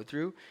we go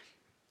through,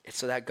 it's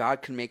so that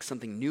God can make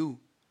something new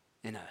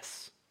in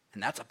us.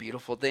 And that's a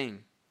beautiful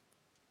thing.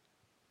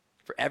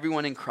 For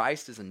everyone in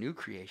Christ is a new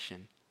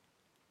creation.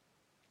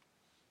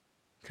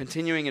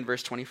 Continuing in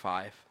verse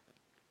 25,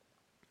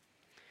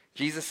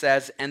 Jesus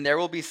says, "And there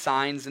will be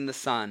signs in the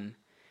sun,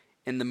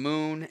 in the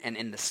moon, and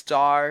in the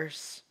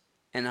stars,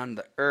 and on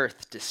the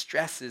earth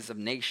distresses of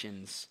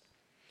nations,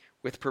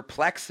 with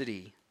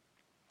perplexity,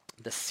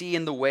 the sea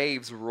and the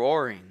waves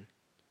roaring,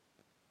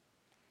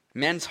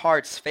 men's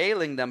hearts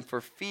failing them for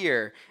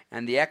fear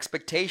and the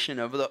expectation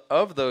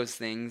of those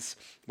things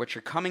which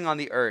are coming on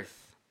the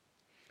earth.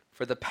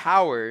 For the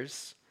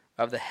powers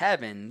of the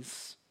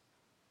heavens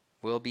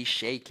will be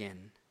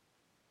shaken."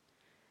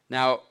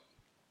 Now,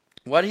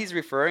 what he's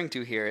referring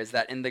to here is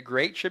that in the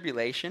Great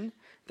Tribulation,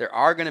 there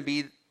is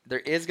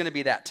going to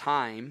be that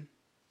time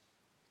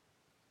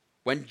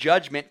when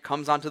judgment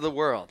comes onto the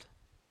world.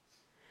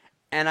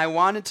 And I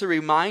wanted to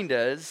remind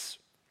us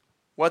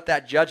what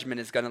that judgment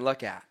is going to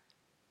look at.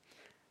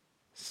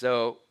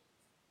 So,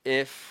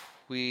 if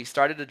we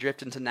started to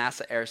drift into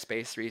NASA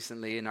airspace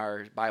recently in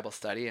our Bible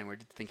study, and we're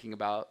thinking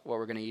about what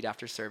we're going to eat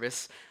after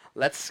service,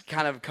 let's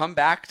kind of come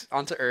back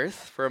onto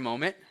Earth for a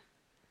moment.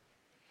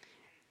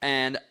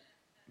 And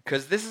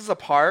because this is a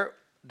part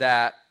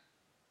that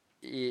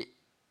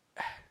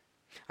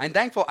I'm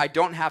thankful I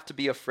don't have to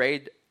be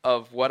afraid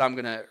of what I'm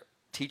going to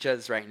teach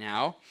us right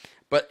now,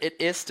 but it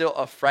is still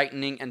a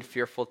frightening and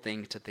fearful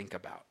thing to think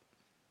about.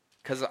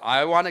 Because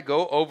I want to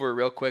go over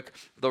real quick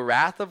the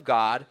wrath of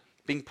God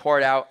being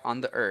poured out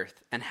on the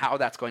earth and how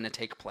that's going to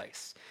take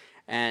place.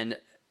 And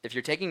if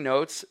you're taking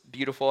notes,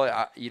 beautiful.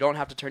 You don't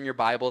have to turn your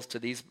Bibles to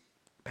these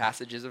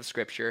passages of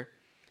Scripture.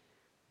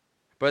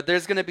 But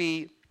there's going to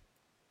be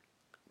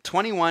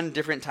 21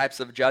 different types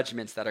of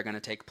judgments that are going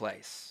to take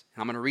place.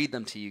 And I'm going to read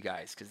them to you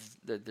guys because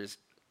there's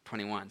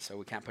 21, so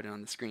we can't put it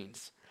on the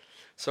screens.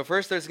 So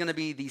first there's going to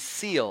be these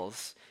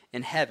seals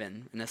in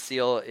heaven. And a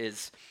seal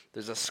is,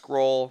 there's a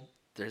scroll,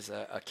 there's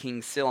a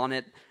king's seal on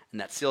it,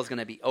 and that seal is going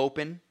to be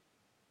open,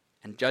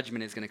 and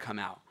judgment is going to come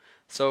out.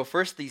 So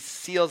first, these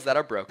seals that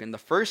are broken. The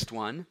first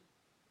one,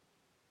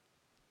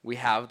 we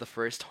have the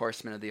first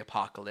horseman of the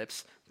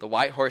apocalypse. The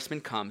white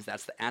horseman comes.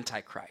 That's the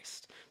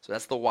Antichrist. So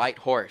that's the white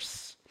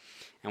horse.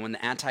 And when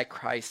the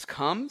Antichrist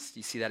comes,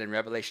 you see that in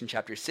Revelation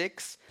chapter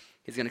 6,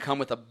 he's going to come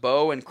with a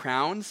bow and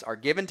crowns are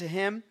given to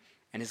him,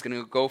 and he's going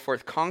to go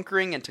forth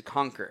conquering and to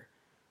conquer.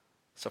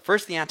 So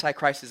first, the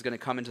Antichrist is going to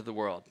come into the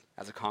world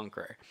as a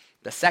conqueror.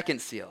 The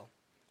second seal,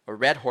 a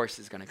red horse,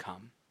 is going to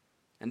come.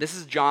 And this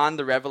is John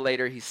the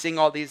Revelator. He's seeing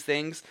all these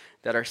things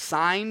that are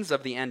signs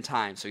of the end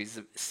time. So he's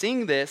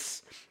seeing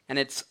this, and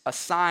it's a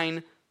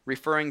sign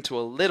referring to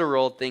a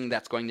literal thing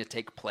that's going to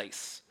take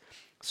place.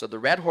 So the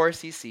red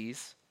horse he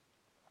sees,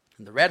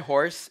 and the red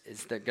horse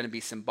is going to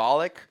be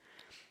symbolic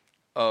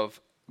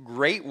of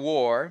great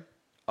war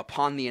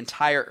upon the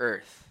entire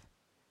earth.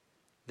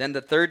 Then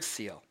the third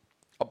seal,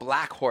 a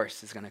black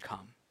horse is going to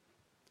come.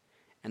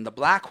 And the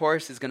black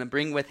horse is going to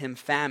bring with him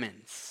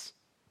famines.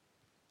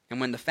 And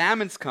when the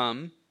famines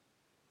come,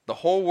 the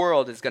whole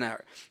world is going to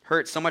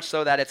hurt so much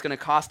so that it's going to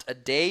cost a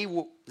day's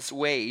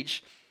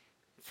wage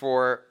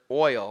for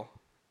oil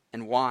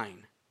and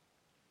wine.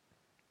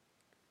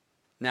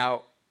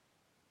 Now,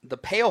 the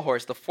pale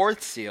horse, the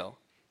fourth seal,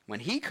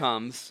 when he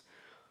comes,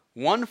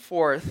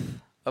 1/4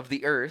 of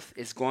the earth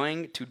is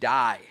going to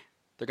die.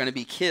 They're going to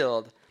be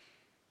killed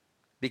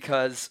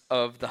because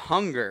of the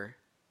hunger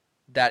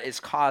that is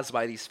caused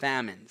by these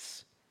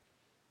famines.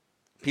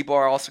 People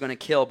are also going to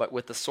kill, but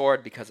with the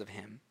sword because of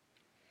him.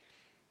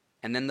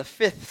 And then the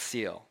fifth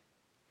seal.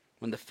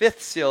 When the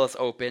fifth seal is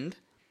opened,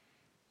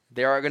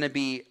 there are going to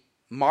be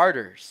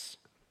martyrs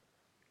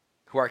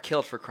who are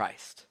killed for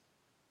Christ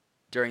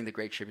during the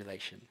Great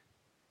Tribulation.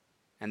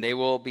 And they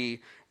will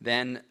be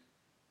then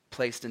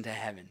placed into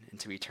heaven,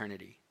 into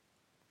eternity.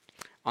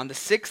 On the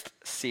sixth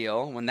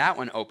seal, when that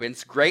one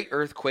opens, great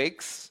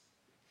earthquakes,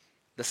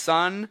 the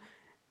sun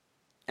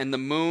and the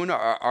moon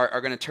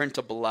are going to turn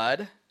to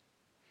blood,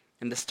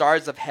 and the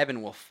stars of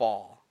heaven will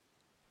fall.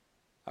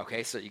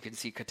 Okay, so you can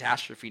see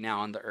catastrophe now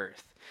on the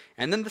earth.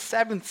 And then the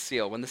seventh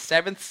seal. When the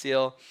seventh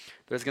seal,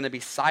 there's going to be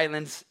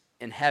silence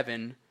in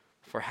heaven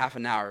for half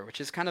an hour,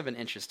 which is kind of an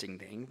interesting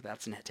thing.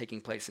 That's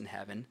taking place in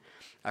heaven.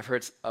 I've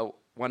heard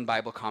one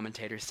Bible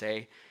commentator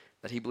say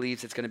that he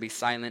believes it's going to be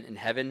silent in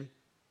heaven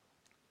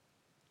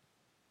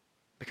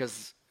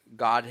because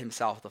God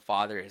himself, the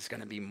Father, is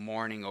going to be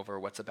mourning over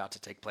what's about to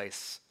take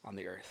place on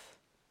the earth.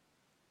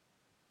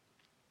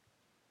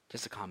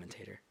 Just a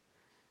commentator.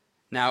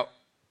 Now,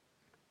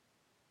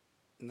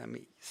 let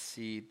me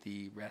see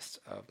the rest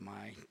of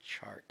my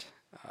chart.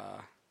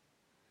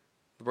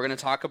 We're going to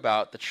talk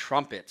about the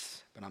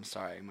trumpets, but I'm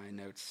sorry, my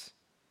notes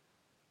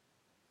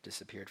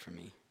disappeared from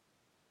me.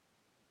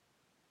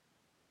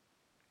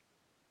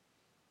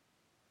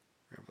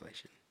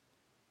 Revelation.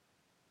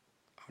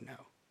 Oh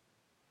no.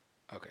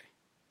 Okay.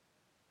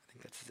 I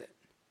think that's it.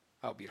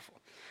 Oh,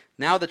 beautiful.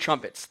 Now the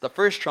trumpets. The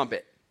first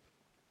trumpet.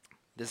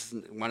 This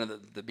is one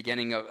of the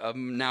beginning of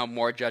now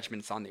more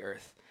judgments on the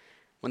earth.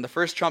 When the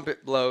first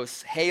trumpet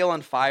blows, hail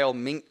and fire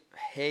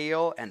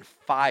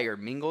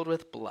mingled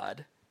with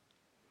blood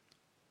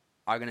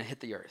are going to hit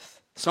the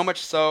earth. So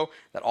much so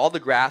that all the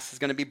grass is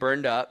going to be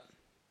burned up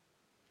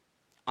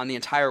on the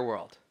entire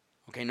world.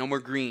 Okay, no more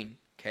green.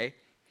 Okay.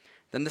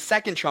 Then the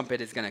second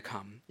trumpet is going to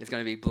come, is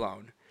going to be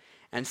blown.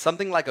 And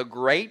something like a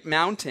great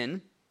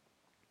mountain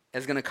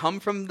is going to come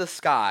from the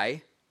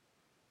sky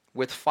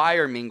with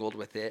fire mingled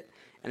with it,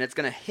 and it's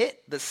going to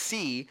hit the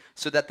sea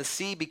so that the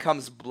sea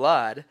becomes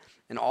blood,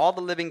 and all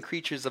the living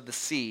creatures of the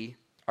sea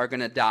are going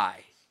to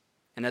die.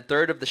 And a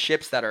third of the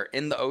ships that are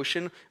in the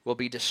ocean will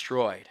be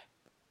destroyed.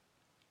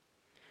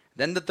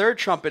 Then the third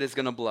trumpet is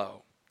going to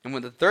blow. And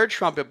when the third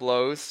trumpet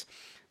blows,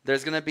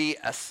 there's going to be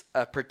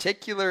a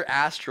particular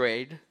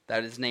asteroid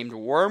that is named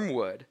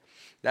Wormwood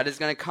that is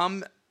going to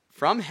come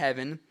from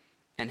heaven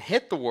and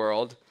hit the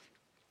world.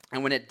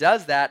 And when it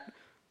does that,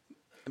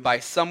 by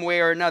some way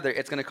or another,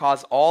 it's going to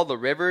cause all the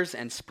rivers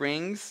and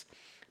springs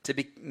to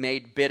be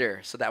made bitter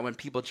so that when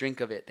people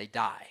drink of it, they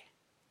die.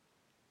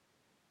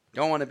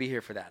 Don't want to be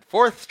here for that.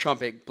 Fourth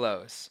trumpet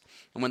blows.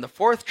 And when the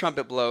fourth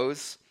trumpet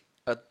blows,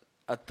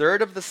 a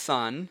third of the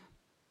sun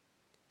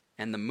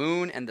and the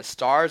moon and the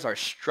stars are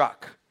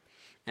struck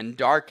and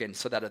darkened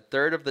so that a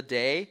third of the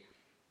day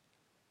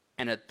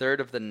and a third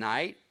of the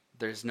night,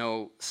 there's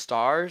no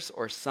stars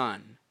or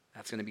sun.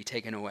 That's going to be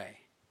taken away.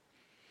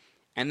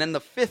 And then the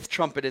fifth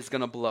trumpet is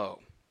going to blow.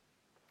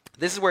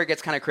 This is where it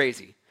gets kind of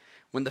crazy.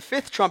 When the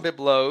fifth trumpet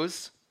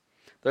blows,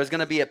 there's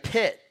going to be a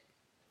pit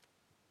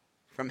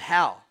from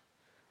hell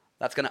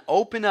that's going to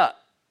open up.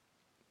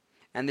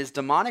 And these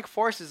demonic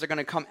forces are going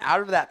to come out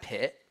of that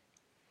pit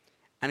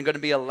and going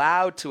to be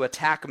allowed to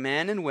attack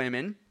men and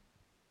women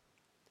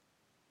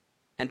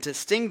and to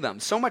sting them.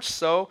 So much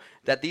so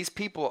that these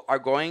people are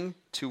going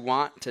to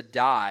want to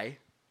die.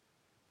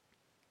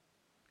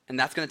 And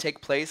that's going to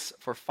take place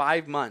for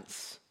 5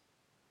 months.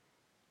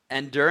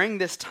 And during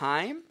this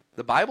time,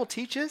 the Bible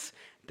teaches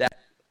that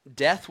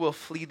death will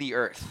flee the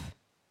earth.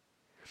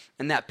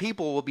 And that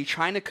people will be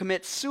trying to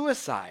commit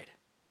suicide.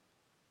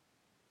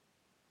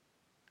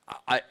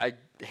 I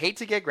hate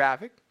to get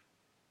graphic,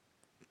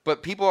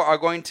 but people are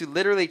going to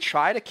literally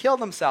try to kill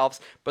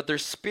themselves, but their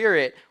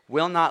spirit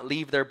will not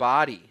leave their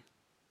body.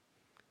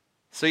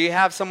 So you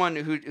have someone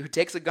who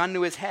takes a gun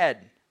to his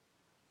head,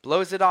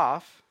 blows it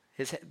off,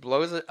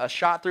 blows a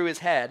shot through his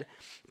head,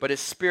 but his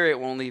spirit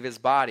won't leave his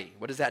body.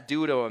 What does that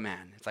do to a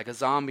man? It's like a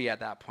zombie at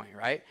that point,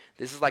 right?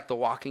 This is like The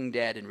Walking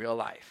Dead in real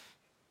life.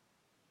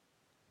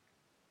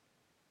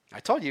 I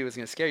told you it was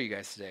going to scare you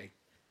guys today.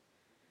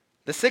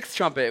 The sixth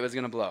trumpet was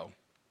going to blow.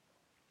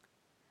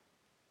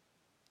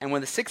 And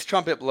when the sixth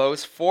trumpet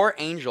blows, 4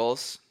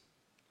 angels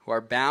who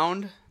are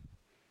bound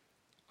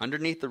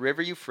underneath the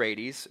river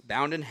Euphrates,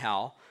 bound in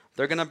hell,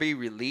 they're going to be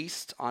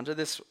released onto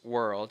this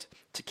world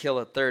to kill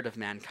a third of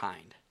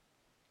mankind.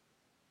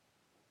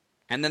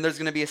 And then there's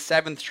going to be a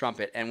 7th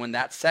trumpet. And when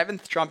that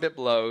 7th trumpet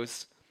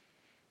blows,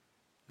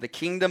 the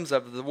kingdoms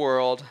of the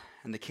world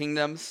and the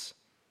kingdoms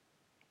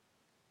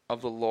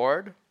of the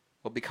Lord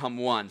will become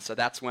one. So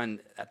that's when,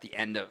 at the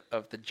end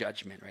of the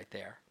judgment right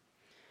there.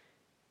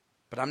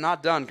 But I'm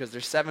not done, because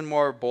there's 7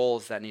 more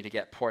bowls that need to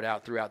get poured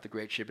out throughout the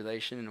Great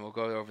Tribulation, and we'll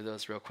go over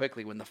those real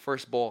quickly. When the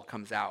first bowl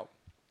comes out,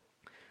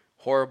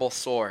 horrible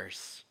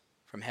sores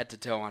from head to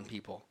toe on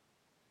people.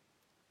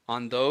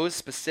 On those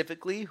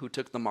specifically who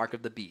took the mark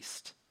of the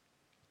beast.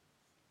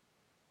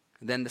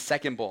 And then the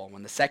second bowl.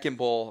 When the second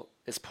bowl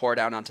is poured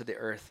out onto the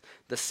earth,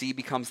 the sea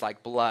becomes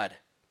like blood.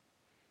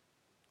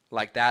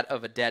 Like that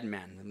of a dead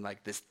man. And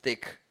like this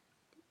thick,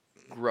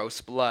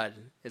 gross blood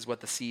is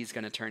what the sea is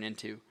going to turn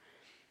into.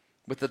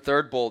 With the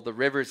third bowl, the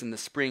rivers and the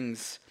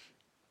springs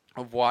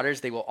of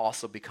waters, they will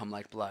also become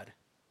like blood.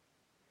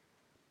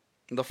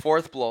 The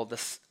fourth bowl,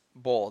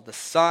 the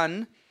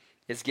sun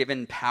is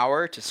given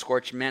power to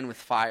scorch men with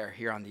fire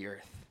here on the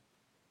earth.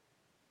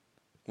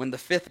 When the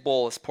fifth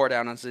bowl is poured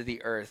out onto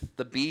the earth,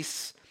 the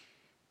beasts,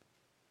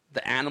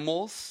 the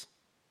animals,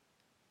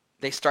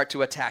 they start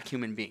to attack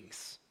human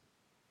beings.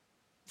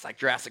 It's like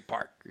Jurassic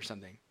Park or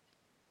something.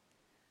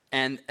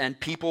 And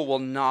people will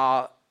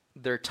gnaw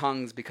their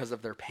tongues because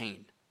of their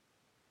pain.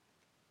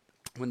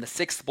 When the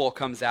sixth bowl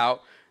comes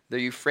out,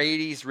 the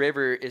Euphrates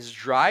River is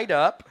dried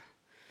up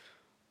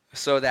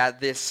so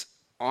that this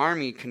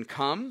army can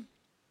come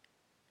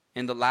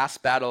in the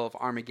last battle of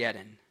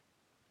Armageddon.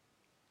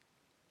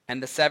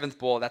 And the seventh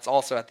bowl, that's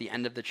also at the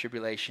end of the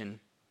tribulation,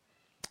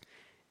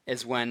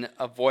 is when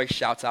a voice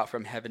shouts out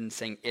from heaven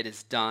saying, "It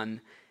is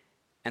done."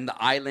 And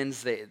the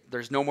islands,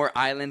 there's no more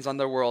islands on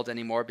the world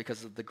anymore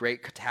because of the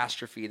great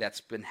catastrophe that's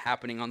been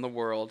happening on the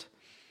world.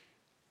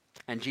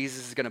 And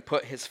Jesus is going to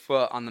put his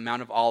foot on the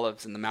Mount of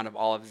Olives, and the Mount of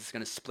Olives is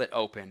going to split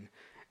open.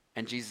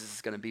 And Jesus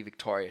is going to be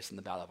victorious in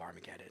the Battle of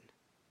Armageddon.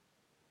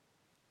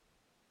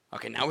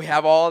 Okay, now we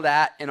have all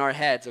that in our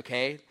heads,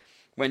 okay?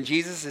 When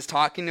Jesus is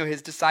talking to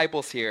his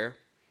disciples here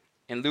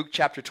in Luke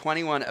chapter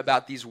 21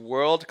 about these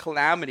world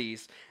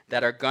calamities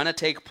that are going to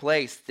take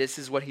place, this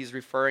is what he's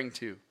referring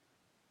to.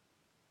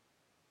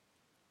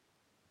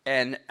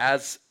 And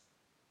as,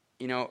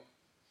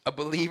 a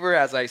believer,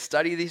 as I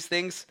study these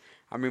things,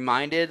 I'm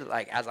reminded,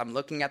 like as I'm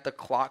looking at the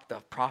clock, the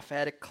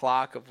prophetic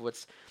clock of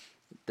what's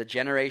the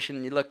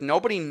generation, look,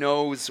 nobody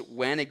knows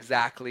when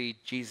exactly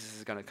Jesus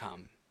is going to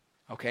come.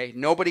 Okay?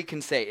 Nobody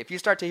can say. If you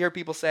start to hear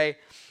people say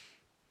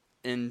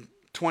in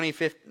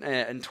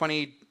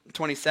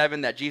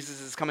 2027 that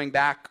Jesus is coming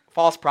back,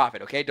 false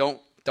prophet, okay?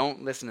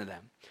 Don't listen to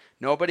them.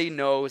 Nobody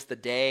knows the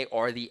day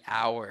or the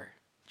hour,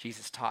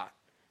 Jesus taught,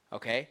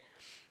 okay?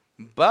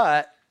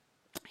 But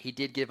he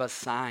did give us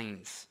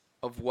signs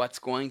of what's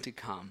going to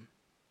come.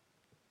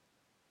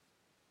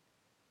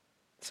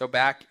 So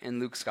back in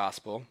Luke's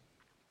gospel,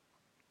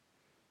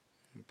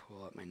 let me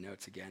pull up my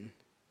notes again.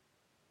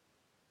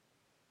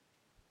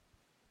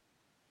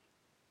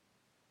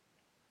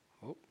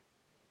 Oh,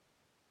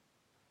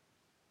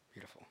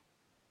 beautiful.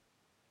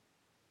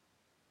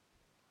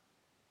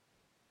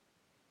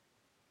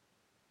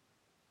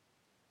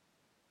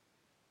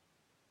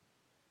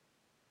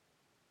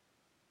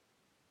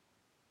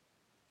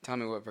 Tell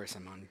me what verse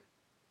I'm on.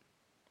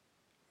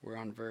 We're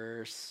on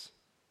verse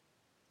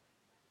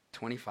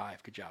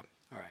 25. Good job.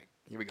 All right,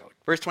 here we go.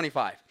 Verse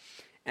 25.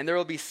 And there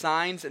will be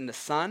signs in the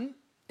sun,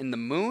 in the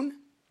moon,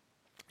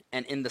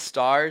 and in the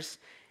stars,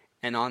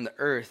 and on the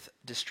earth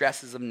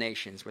distresses of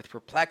nations, with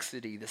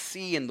perplexity, the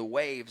sea and the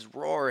waves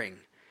roaring,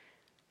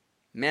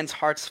 men's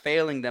hearts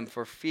failing them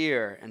for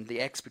fear and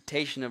the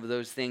expectation of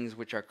those things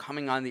which are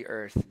coming on the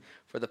earth,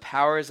 for the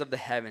powers of the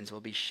heavens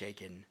will be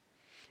shaken.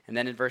 And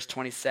then in verse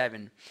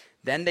 27,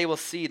 then they will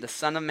see the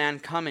Son of Man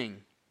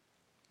coming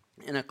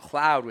in a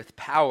cloud with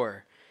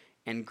power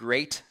and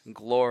great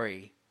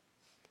glory.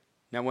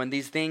 Now when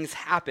these things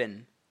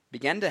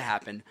begin to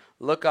happen,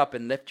 look up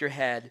and lift your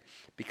head,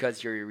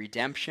 because your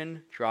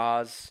redemption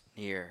draws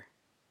near.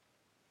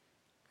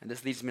 And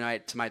this leads me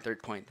to my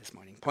third point this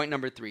morning. Point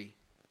number 3.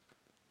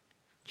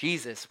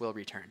 Jesus will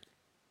return.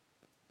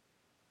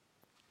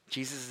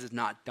 Jesus is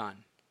not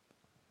done.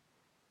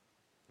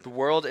 The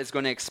world is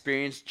going to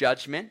experience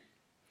judgment.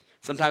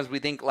 Sometimes we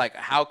think, like,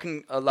 how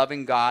can a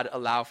loving God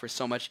allow for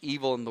so much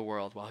evil in the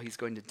world? Well, he's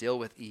going to deal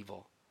with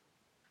evil.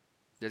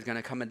 There's going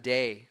to come a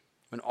day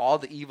when all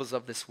the evils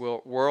of this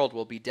world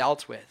will be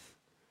dealt with.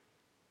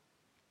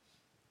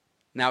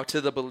 Now,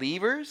 to the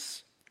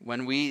believers,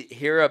 when we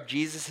hear of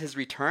Jesus'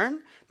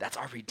 return, that's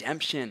our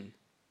redemption.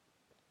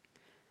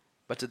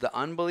 But to the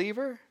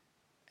unbeliever,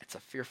 it's a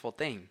fearful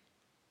thing.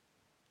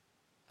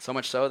 So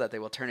much so that they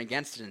will turn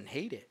against it and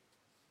hate it.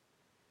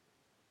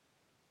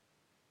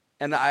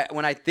 And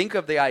when I think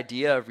of the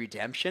idea of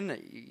redemption,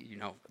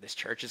 this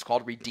church is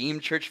called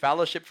Redeemed Church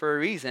Fellowship for a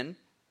reason.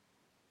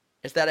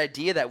 It's that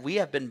idea that we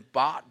have been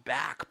bought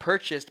back,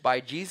 purchased by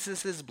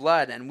Jesus'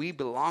 blood, and we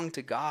belong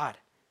to God.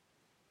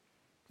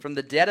 From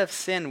the debt of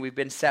sin, we've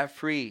been set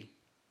free.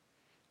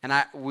 And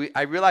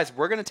I realize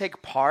we're going to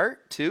take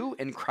part, too,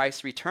 in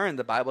Christ's return.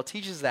 The Bible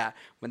teaches that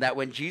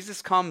when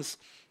Jesus comes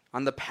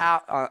on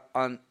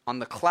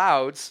the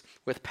clouds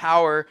with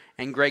power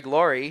and great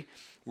glory,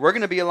 we're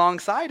going to be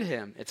alongside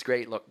him. It's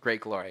great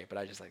glory, but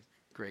I just like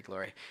great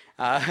glory.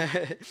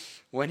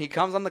 When he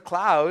comes on the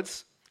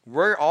clouds,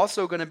 we're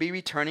also going to be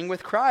returning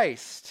with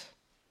Christ.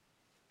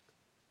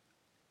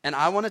 And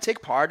I want to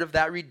take part of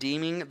that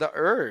redeeming the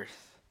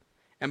earth.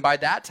 And by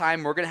that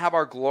time, we're going to have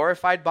our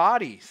glorified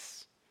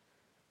bodies.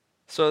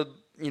 So,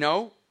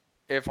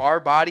 if our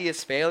body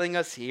is failing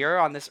us here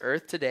on this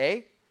earth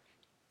today,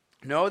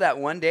 know that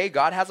one day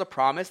God has a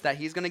promise that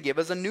he's going to give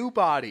us a new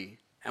body.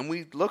 And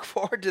we look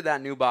forward to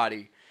that new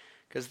body.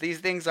 Because these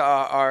things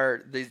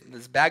are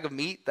this bag of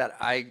meat that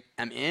I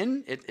am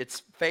in,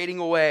 it's fading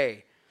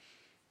away.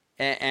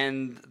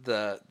 And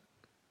the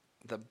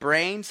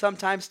brain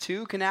sometimes,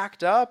 too, can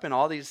act up in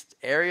all these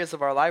areas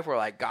of our life where,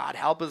 like, God,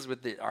 help us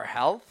with our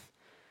health.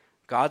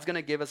 God's going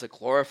to give us a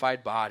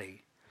glorified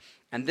body.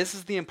 And this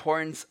is the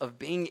importance of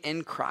being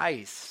in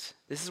Christ.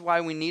 This is why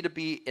we need to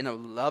be in a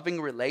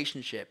loving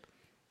relationship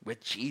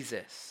with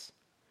Jesus.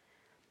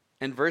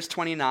 In verse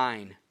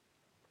 29,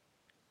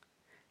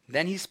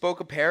 then he spoke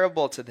a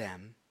parable to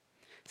them,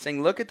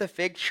 saying, look at the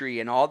fig tree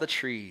and all the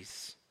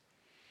trees.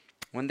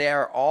 When they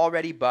are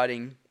already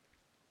budding,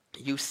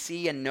 you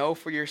see and know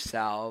for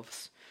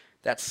yourselves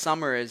that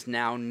summer is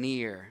now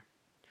near.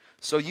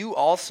 So you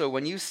also,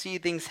 when you see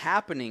things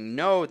happening,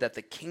 know that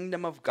the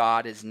kingdom of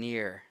God is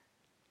near.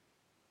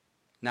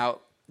 Now,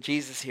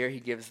 Jesus here,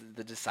 he gives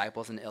the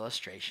disciples an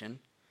illustration,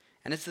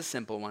 and it's a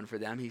simple one for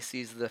them. He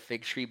sees the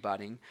fig tree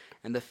budding,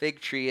 and the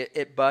fig tree,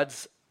 it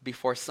buds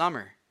before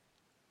summer.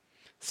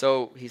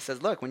 So he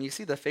says, look, when you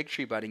see the fig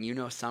tree budding, you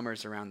know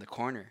summer's around the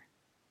corner.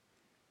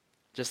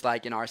 Just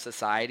like in our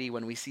society,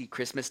 when we see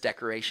Christmas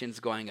decorations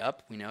going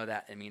up, we know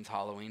that it means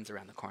Halloween's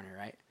around the corner,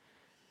 right?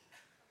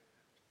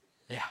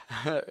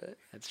 Yeah,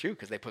 that's true,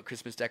 because they put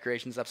Christmas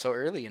decorations up so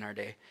early in our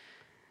day.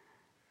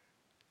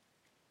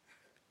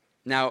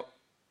 Now,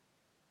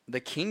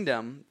 the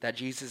kingdom that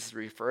Jesus is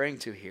referring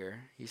to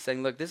here, he's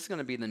saying, look, this is going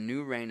to be the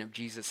new reign of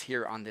Jesus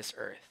here on this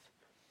earth,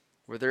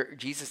 where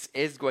Jesus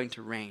is going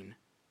to reign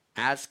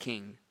as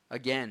king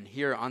again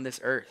here on this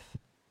earth.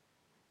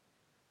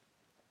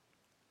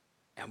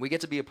 And we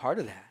get to be a part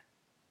of that.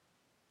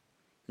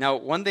 Now,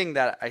 one thing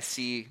that I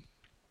see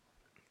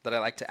that I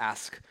like to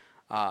ask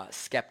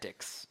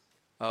skeptics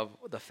of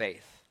the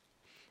faith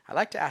I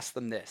like to ask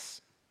them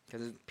this,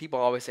 because people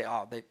always say,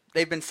 oh,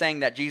 they've been saying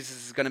that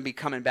Jesus is going to be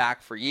coming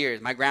back for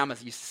years. My grandma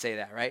used to say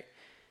that, right?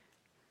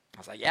 I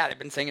was like, yeah, they've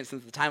been saying it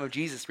since the time of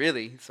Jesus,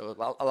 really, so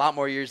a lot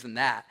more years than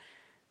that.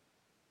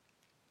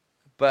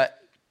 But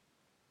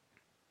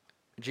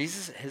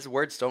Jesus, his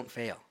words don't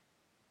fail.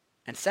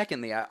 And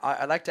secondly,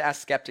 I like to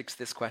ask skeptics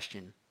this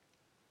question,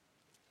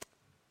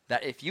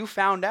 that if you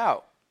found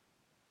out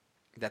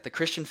that the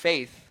Christian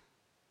faith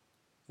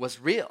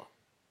was real,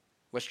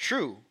 was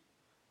true,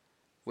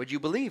 would you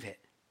believe it?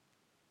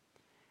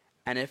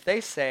 And if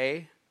they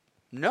say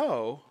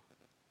no,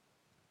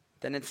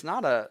 then it's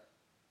not a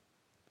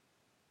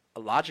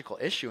logical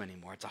issue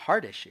anymore. It's a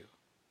heart issue.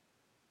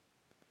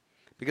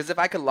 Because if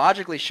I could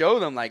logically show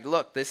them, like,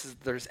 look,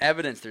 there's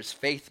evidence, there's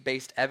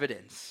faith-based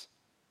evidence,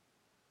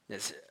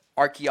 there's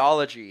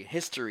archaeology,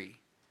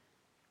 history,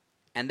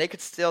 and they could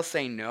still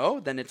say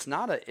no, then it's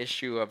not an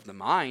issue of the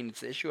mind,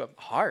 it's an issue of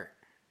heart.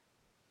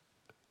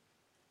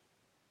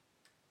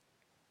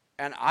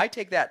 And I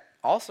take that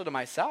also to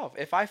myself.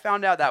 If I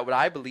found out that what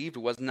I believed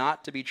was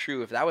not to be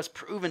true, if that was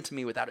proven to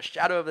me without a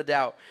shadow of a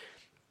doubt,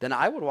 then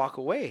I would walk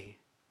away.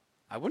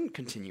 I wouldn't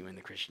continue in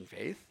the Christian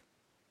faith.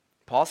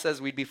 Paul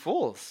says we'd be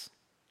fools.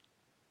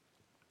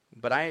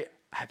 But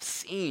I've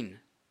seen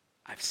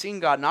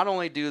God not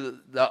only do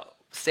the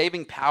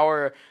saving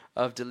power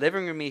of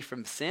delivering me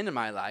from sin in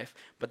my life,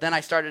 but then I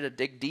started to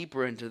dig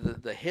deeper into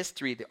the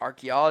history, the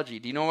archaeology.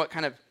 Do you know what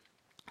kind of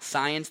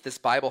science this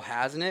Bible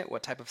has in it?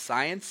 What type of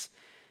science?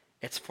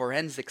 It's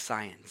forensic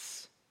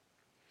science.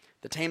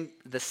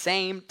 The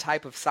same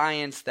type of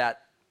science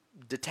that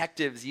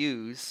detectives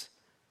use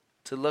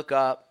to look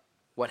up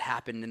what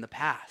happened in the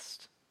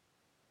past.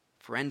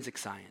 Forensic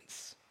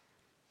science.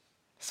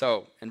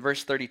 So, in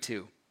verse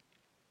 32,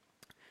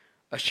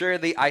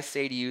 assuredly I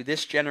say to you,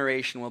 this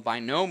generation will by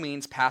no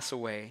means pass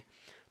away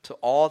till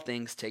all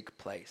things take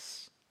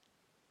place.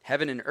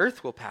 Heaven and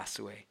earth will pass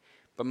away,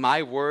 but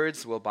my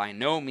words will by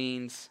no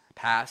means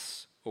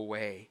pass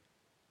away.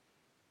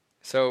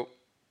 So,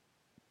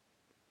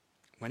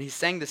 when he's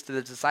saying this to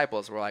the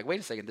disciples, we're like,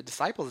 wait a second, the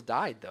disciples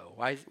died though.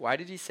 Why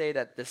did he say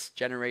that this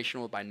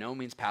generation will by no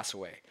means pass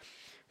away?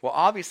 Well,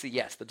 obviously,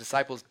 yes, the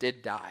disciples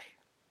did die.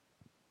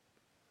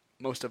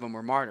 Most of them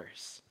were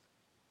martyrs.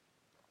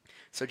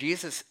 So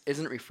Jesus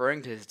isn't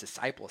referring to his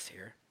disciples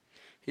here.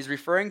 He's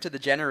referring to the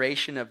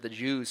generation of the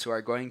Jews who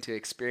are going to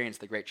experience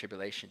the Great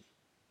Tribulation.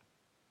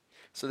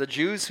 So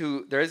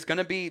there's going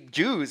to be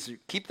Jews,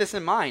 keep this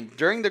in mind,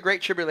 during the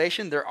Great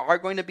Tribulation, there are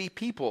going to be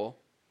people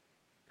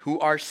who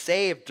are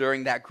saved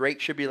during that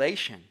Great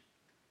Tribulation.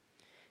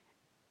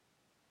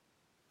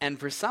 And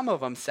for some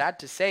of them, sad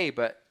to say,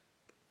 but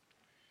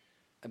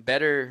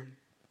better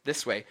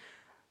this way,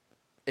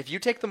 if you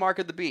take the mark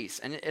of the beast,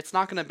 and it's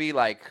not going to be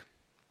like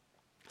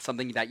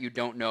something that you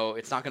don't know,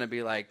 it's not going to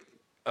be like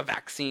a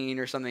vaccine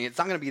or something, it's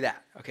not going to be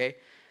that, okay?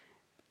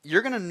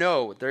 You're going to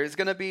know there's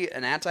going to be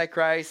an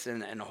antichrist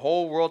and a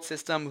whole world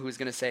system who's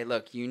going to say,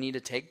 look, you need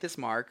to take this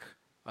mark,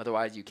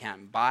 otherwise you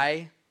can't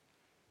buy,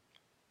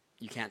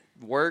 you can't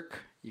work,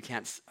 you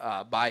can't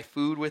buy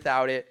food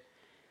without it.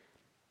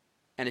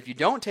 And if you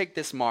don't take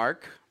this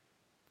mark,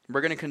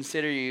 we're going to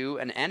consider you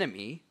an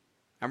enemy,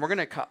 and we're going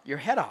to cut your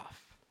head off.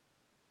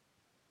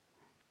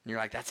 And you're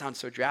like, that sounds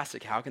so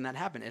drastic. How can that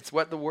happen? It's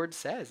what the word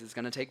says is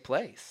going to take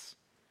place.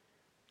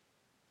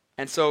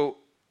 And so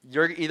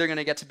you're either going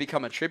to get to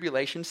become a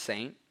tribulation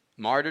saint,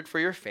 martyred for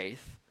your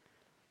faith,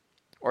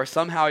 or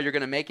somehow you're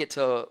going to make it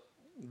to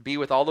be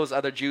with all those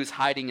other Jews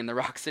hiding in the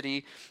rock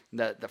city,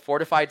 the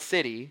fortified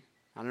city.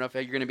 I don't know if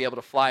you're going to be able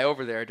to fly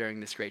over there during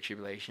this great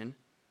tribulation.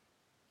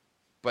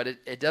 But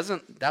it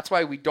doesn't, that's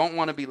why we don't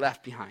want to be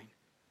left behind.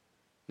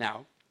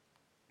 Now,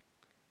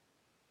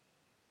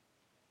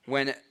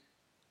 when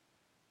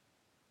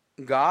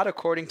God,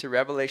 according to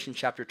Revelation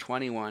chapter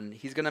 21,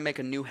 he's going to make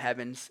a new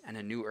heavens and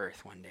a new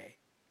earth one day.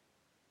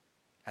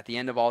 At the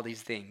end of all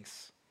these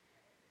things.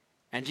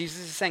 And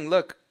Jesus is saying,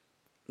 look,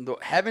 the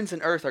heavens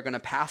and earth are going to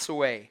pass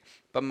away,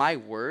 but my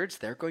words,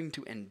 they're going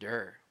to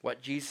endure.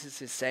 What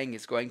Jesus is saying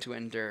is going to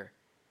endure.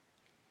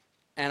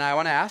 And I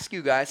want to ask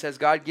you guys, has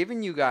God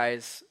given you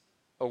guys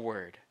a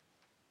word?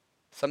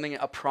 Something,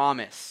 a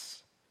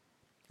promise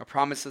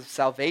of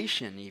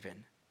salvation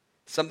even.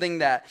 Something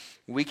that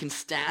we can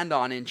stand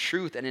on in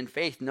truth and in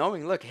faith,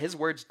 knowing, look, his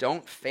words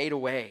don't fade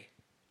away.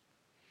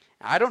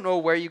 I don't know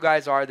where you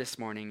guys are this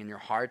morning in your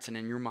hearts and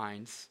in your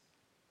minds,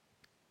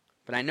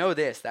 but I know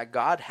this, that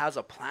God has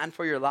a plan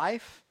for your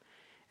life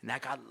and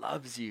that God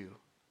loves you.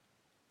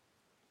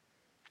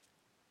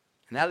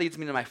 And that leads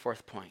me to my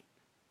fourth point.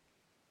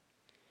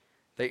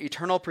 The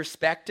eternal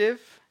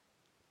perspective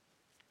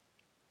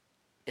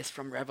is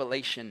from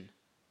Revelation,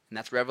 and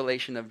that's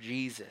revelation of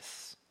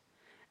Jesus.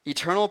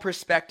 Eternal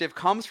perspective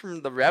comes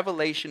from the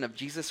revelation of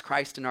Jesus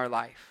Christ in our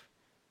life.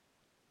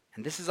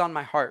 And this is on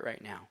my heart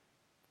right now.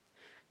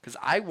 Because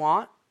I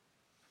want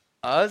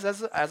us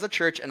as a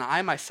church, and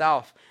I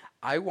myself,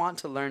 I want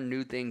to learn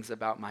new things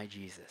about my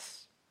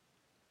Jesus.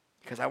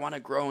 Because I want to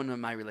grow into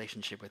my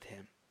relationship with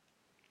him.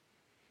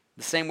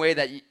 The same way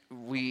that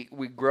we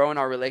grow in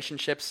our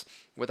relationships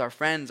with our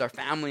friends, our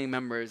family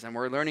members, and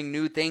we're learning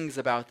new things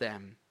about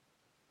them.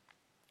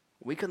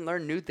 We can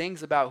learn new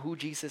things about who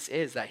Jesus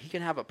is, that he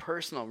can have a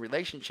personal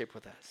relationship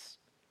with us.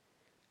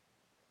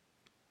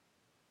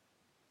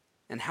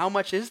 And how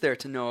much is there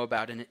to know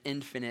about an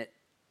infinite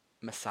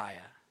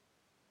Messiah?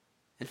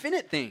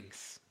 Infinite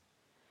things.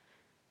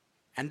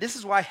 And this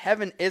is why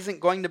heaven isn't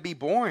going to be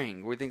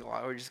boring. We think,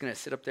 we're just going to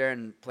sit up there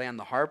and play on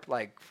the harp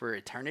like for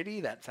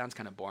eternity? That sounds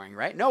kind of boring,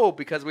 right? No,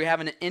 because we have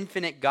an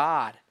infinite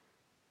God.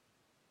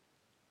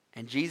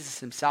 And Jesus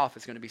himself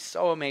is going to be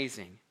so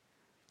amazing.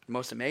 The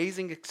most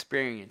amazing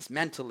experience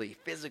mentally,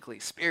 physically,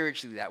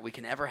 spiritually that we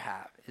can ever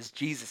have is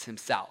Jesus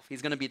himself.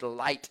 He's going to be the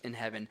light in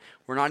heaven.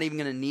 We're not even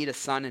going to need a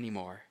sun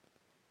anymore.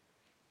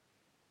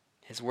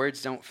 His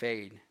words don't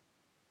fade.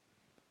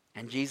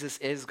 And Jesus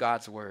is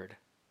God's word.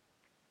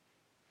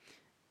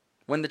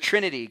 When the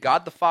Trinity,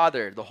 God the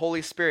Father, the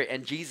Holy Spirit,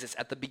 and Jesus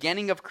at the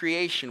beginning of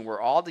creation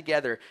were all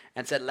together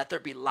and said, let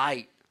there be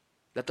light,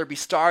 let there be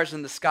stars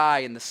in the sky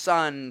and the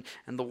sun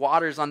and the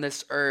waters on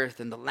this earth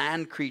and the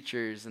land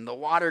creatures and the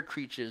water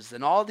creatures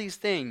and all these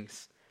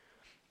things.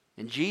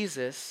 And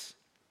Jesus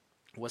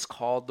was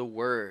called the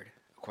Word,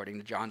 according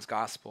to John's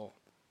Gospel.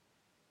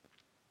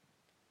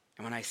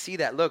 And when I see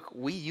that, look,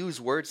 we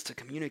use words to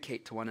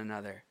communicate to one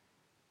another.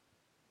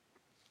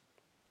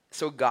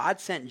 So God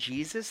sent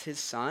Jesus, his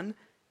son,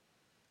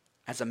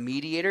 as a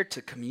mediator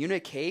to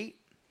communicate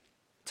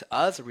to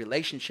us a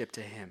relationship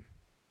to him.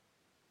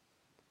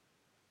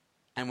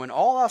 And when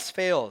all else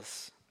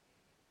fails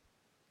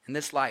in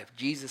this life,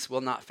 Jesus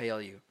will not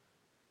fail you.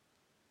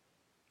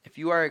 If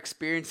you are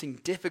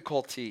experiencing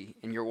difficulty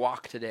in your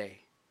walk today,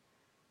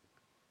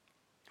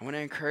 I want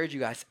to encourage you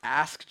guys,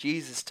 ask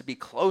Jesus to be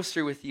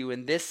closer with you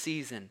in this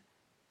season.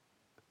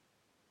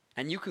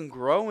 And you can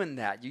grow in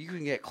that. You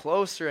can get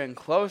closer and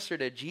closer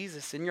to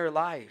Jesus in your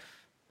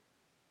life.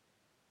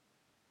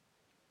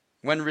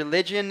 When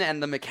religion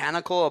and the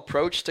mechanical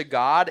approach to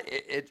God,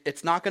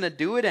 it's not going to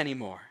do it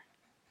anymore.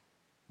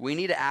 We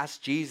need to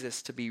ask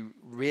Jesus to be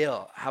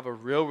real, have a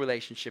real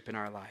relationship in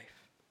our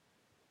life.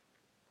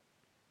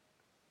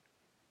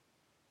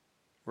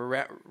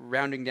 We're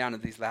rounding down to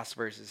these last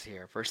verses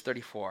here. Verse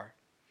 34.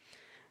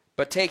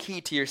 But take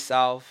heed to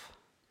yourself,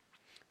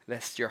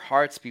 lest your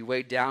hearts be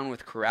weighed down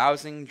with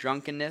carousing,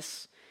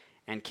 drunkenness,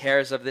 and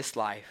cares of this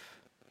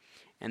life,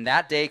 and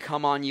that day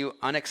come on you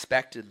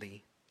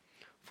unexpectedly.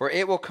 For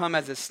it will come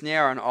as a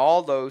snare on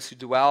all those who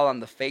dwell on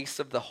the face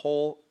of the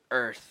whole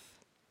earth.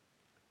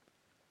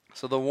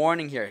 So the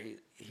warning here,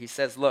 he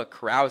says, look,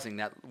 carousing,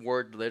 that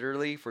word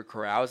literally for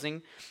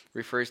carousing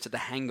refers to the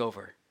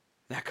hangover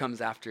that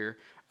comes after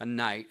a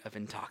night of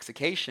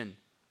intoxication.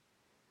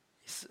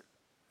 It's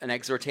an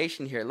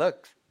exhortation here,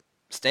 look,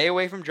 stay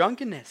away from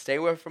drunkenness, stay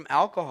away from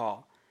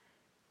alcohol.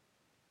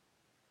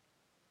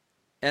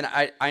 And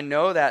I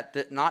know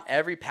that not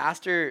every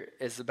pastor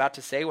is about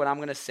to say what I'm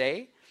going to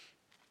say,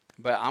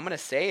 but I'm going to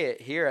say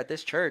it here at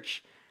this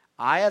church.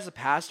 I, as a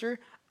pastor,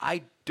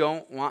 I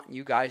don't want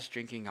you guys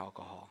drinking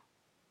alcohol.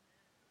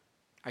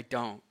 I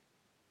don't.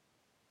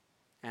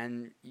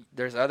 And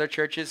there's other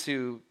churches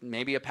who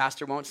maybe a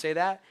pastor won't say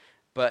that,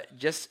 but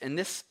just in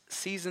this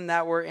season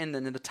that we're in,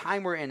 and in the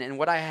time we're in, and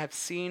what I have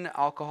seen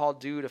alcohol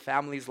do to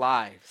families'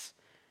 lives,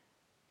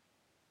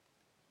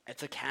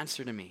 it's a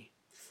cancer to me.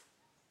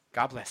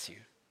 God bless you.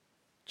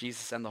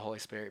 Jesus and the Holy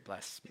Spirit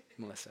bless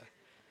Melissa.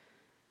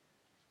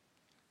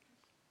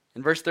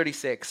 In verse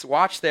 36,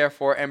 watch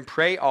therefore and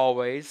pray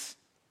always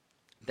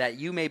that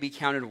you may be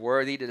counted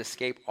worthy to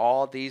escape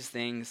all these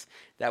things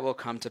that will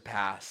come to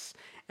pass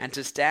and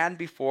to stand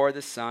before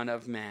the Son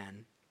of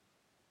Man.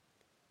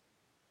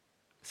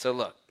 So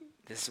look,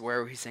 this is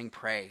where he's saying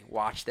pray,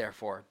 watch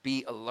therefore,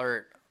 be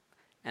alert.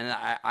 And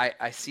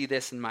I see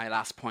this in my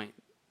last point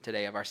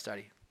today of our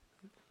study.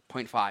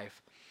 Point 5,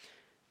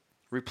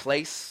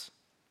 replace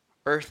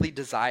earthly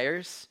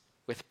desires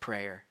with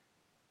prayer.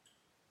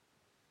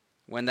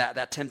 When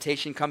that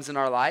temptation comes in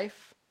our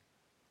life,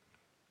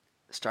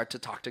 start to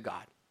talk to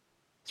God.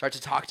 Start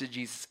to talk to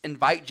Jesus.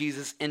 Invite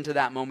Jesus into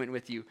that moment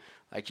with you.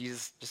 Like,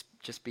 Jesus,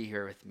 just be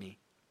here with me.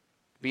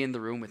 Be in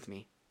the room with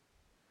me.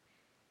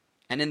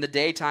 And in the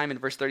daytime, in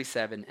verse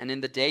 37, and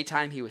in the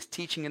daytime he was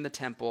teaching in the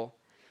temple,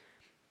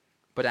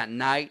 but at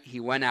night he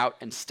went out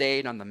and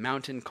stayed on the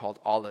mountain called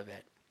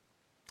Olivet.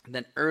 And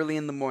then early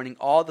in the morning,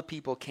 all the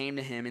people came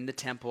to him in the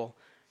temple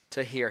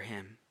to hear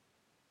him.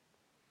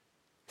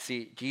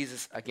 See,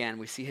 Jesus, again,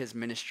 we see his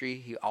ministry.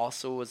 He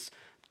also was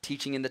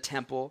teaching in the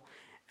temple.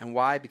 And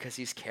why? Because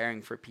he's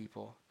caring for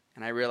people.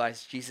 And I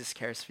realize Jesus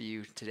cares for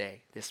you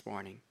today, this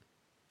morning.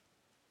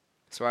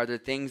 So are there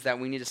things that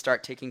we need to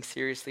start taking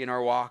seriously in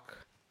our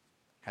walk?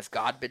 Has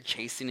God been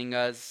chastening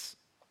us?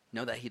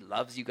 Know that he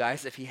loves you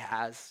guys if he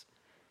has.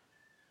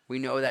 We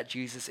know that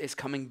Jesus is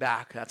coming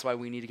back. That's why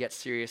we need to get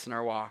serious in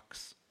our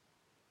walks.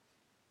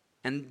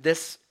 And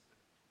this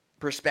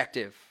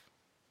perspective,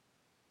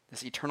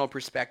 this eternal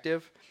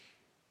perspective,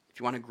 if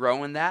you want to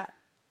grow in that,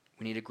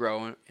 we need to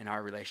grow in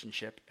our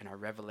relationship and our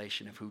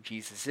revelation of who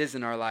Jesus is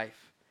in our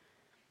life.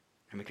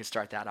 And we can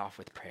start that off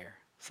with prayer.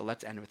 So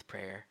let's end with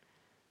prayer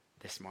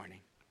this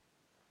morning.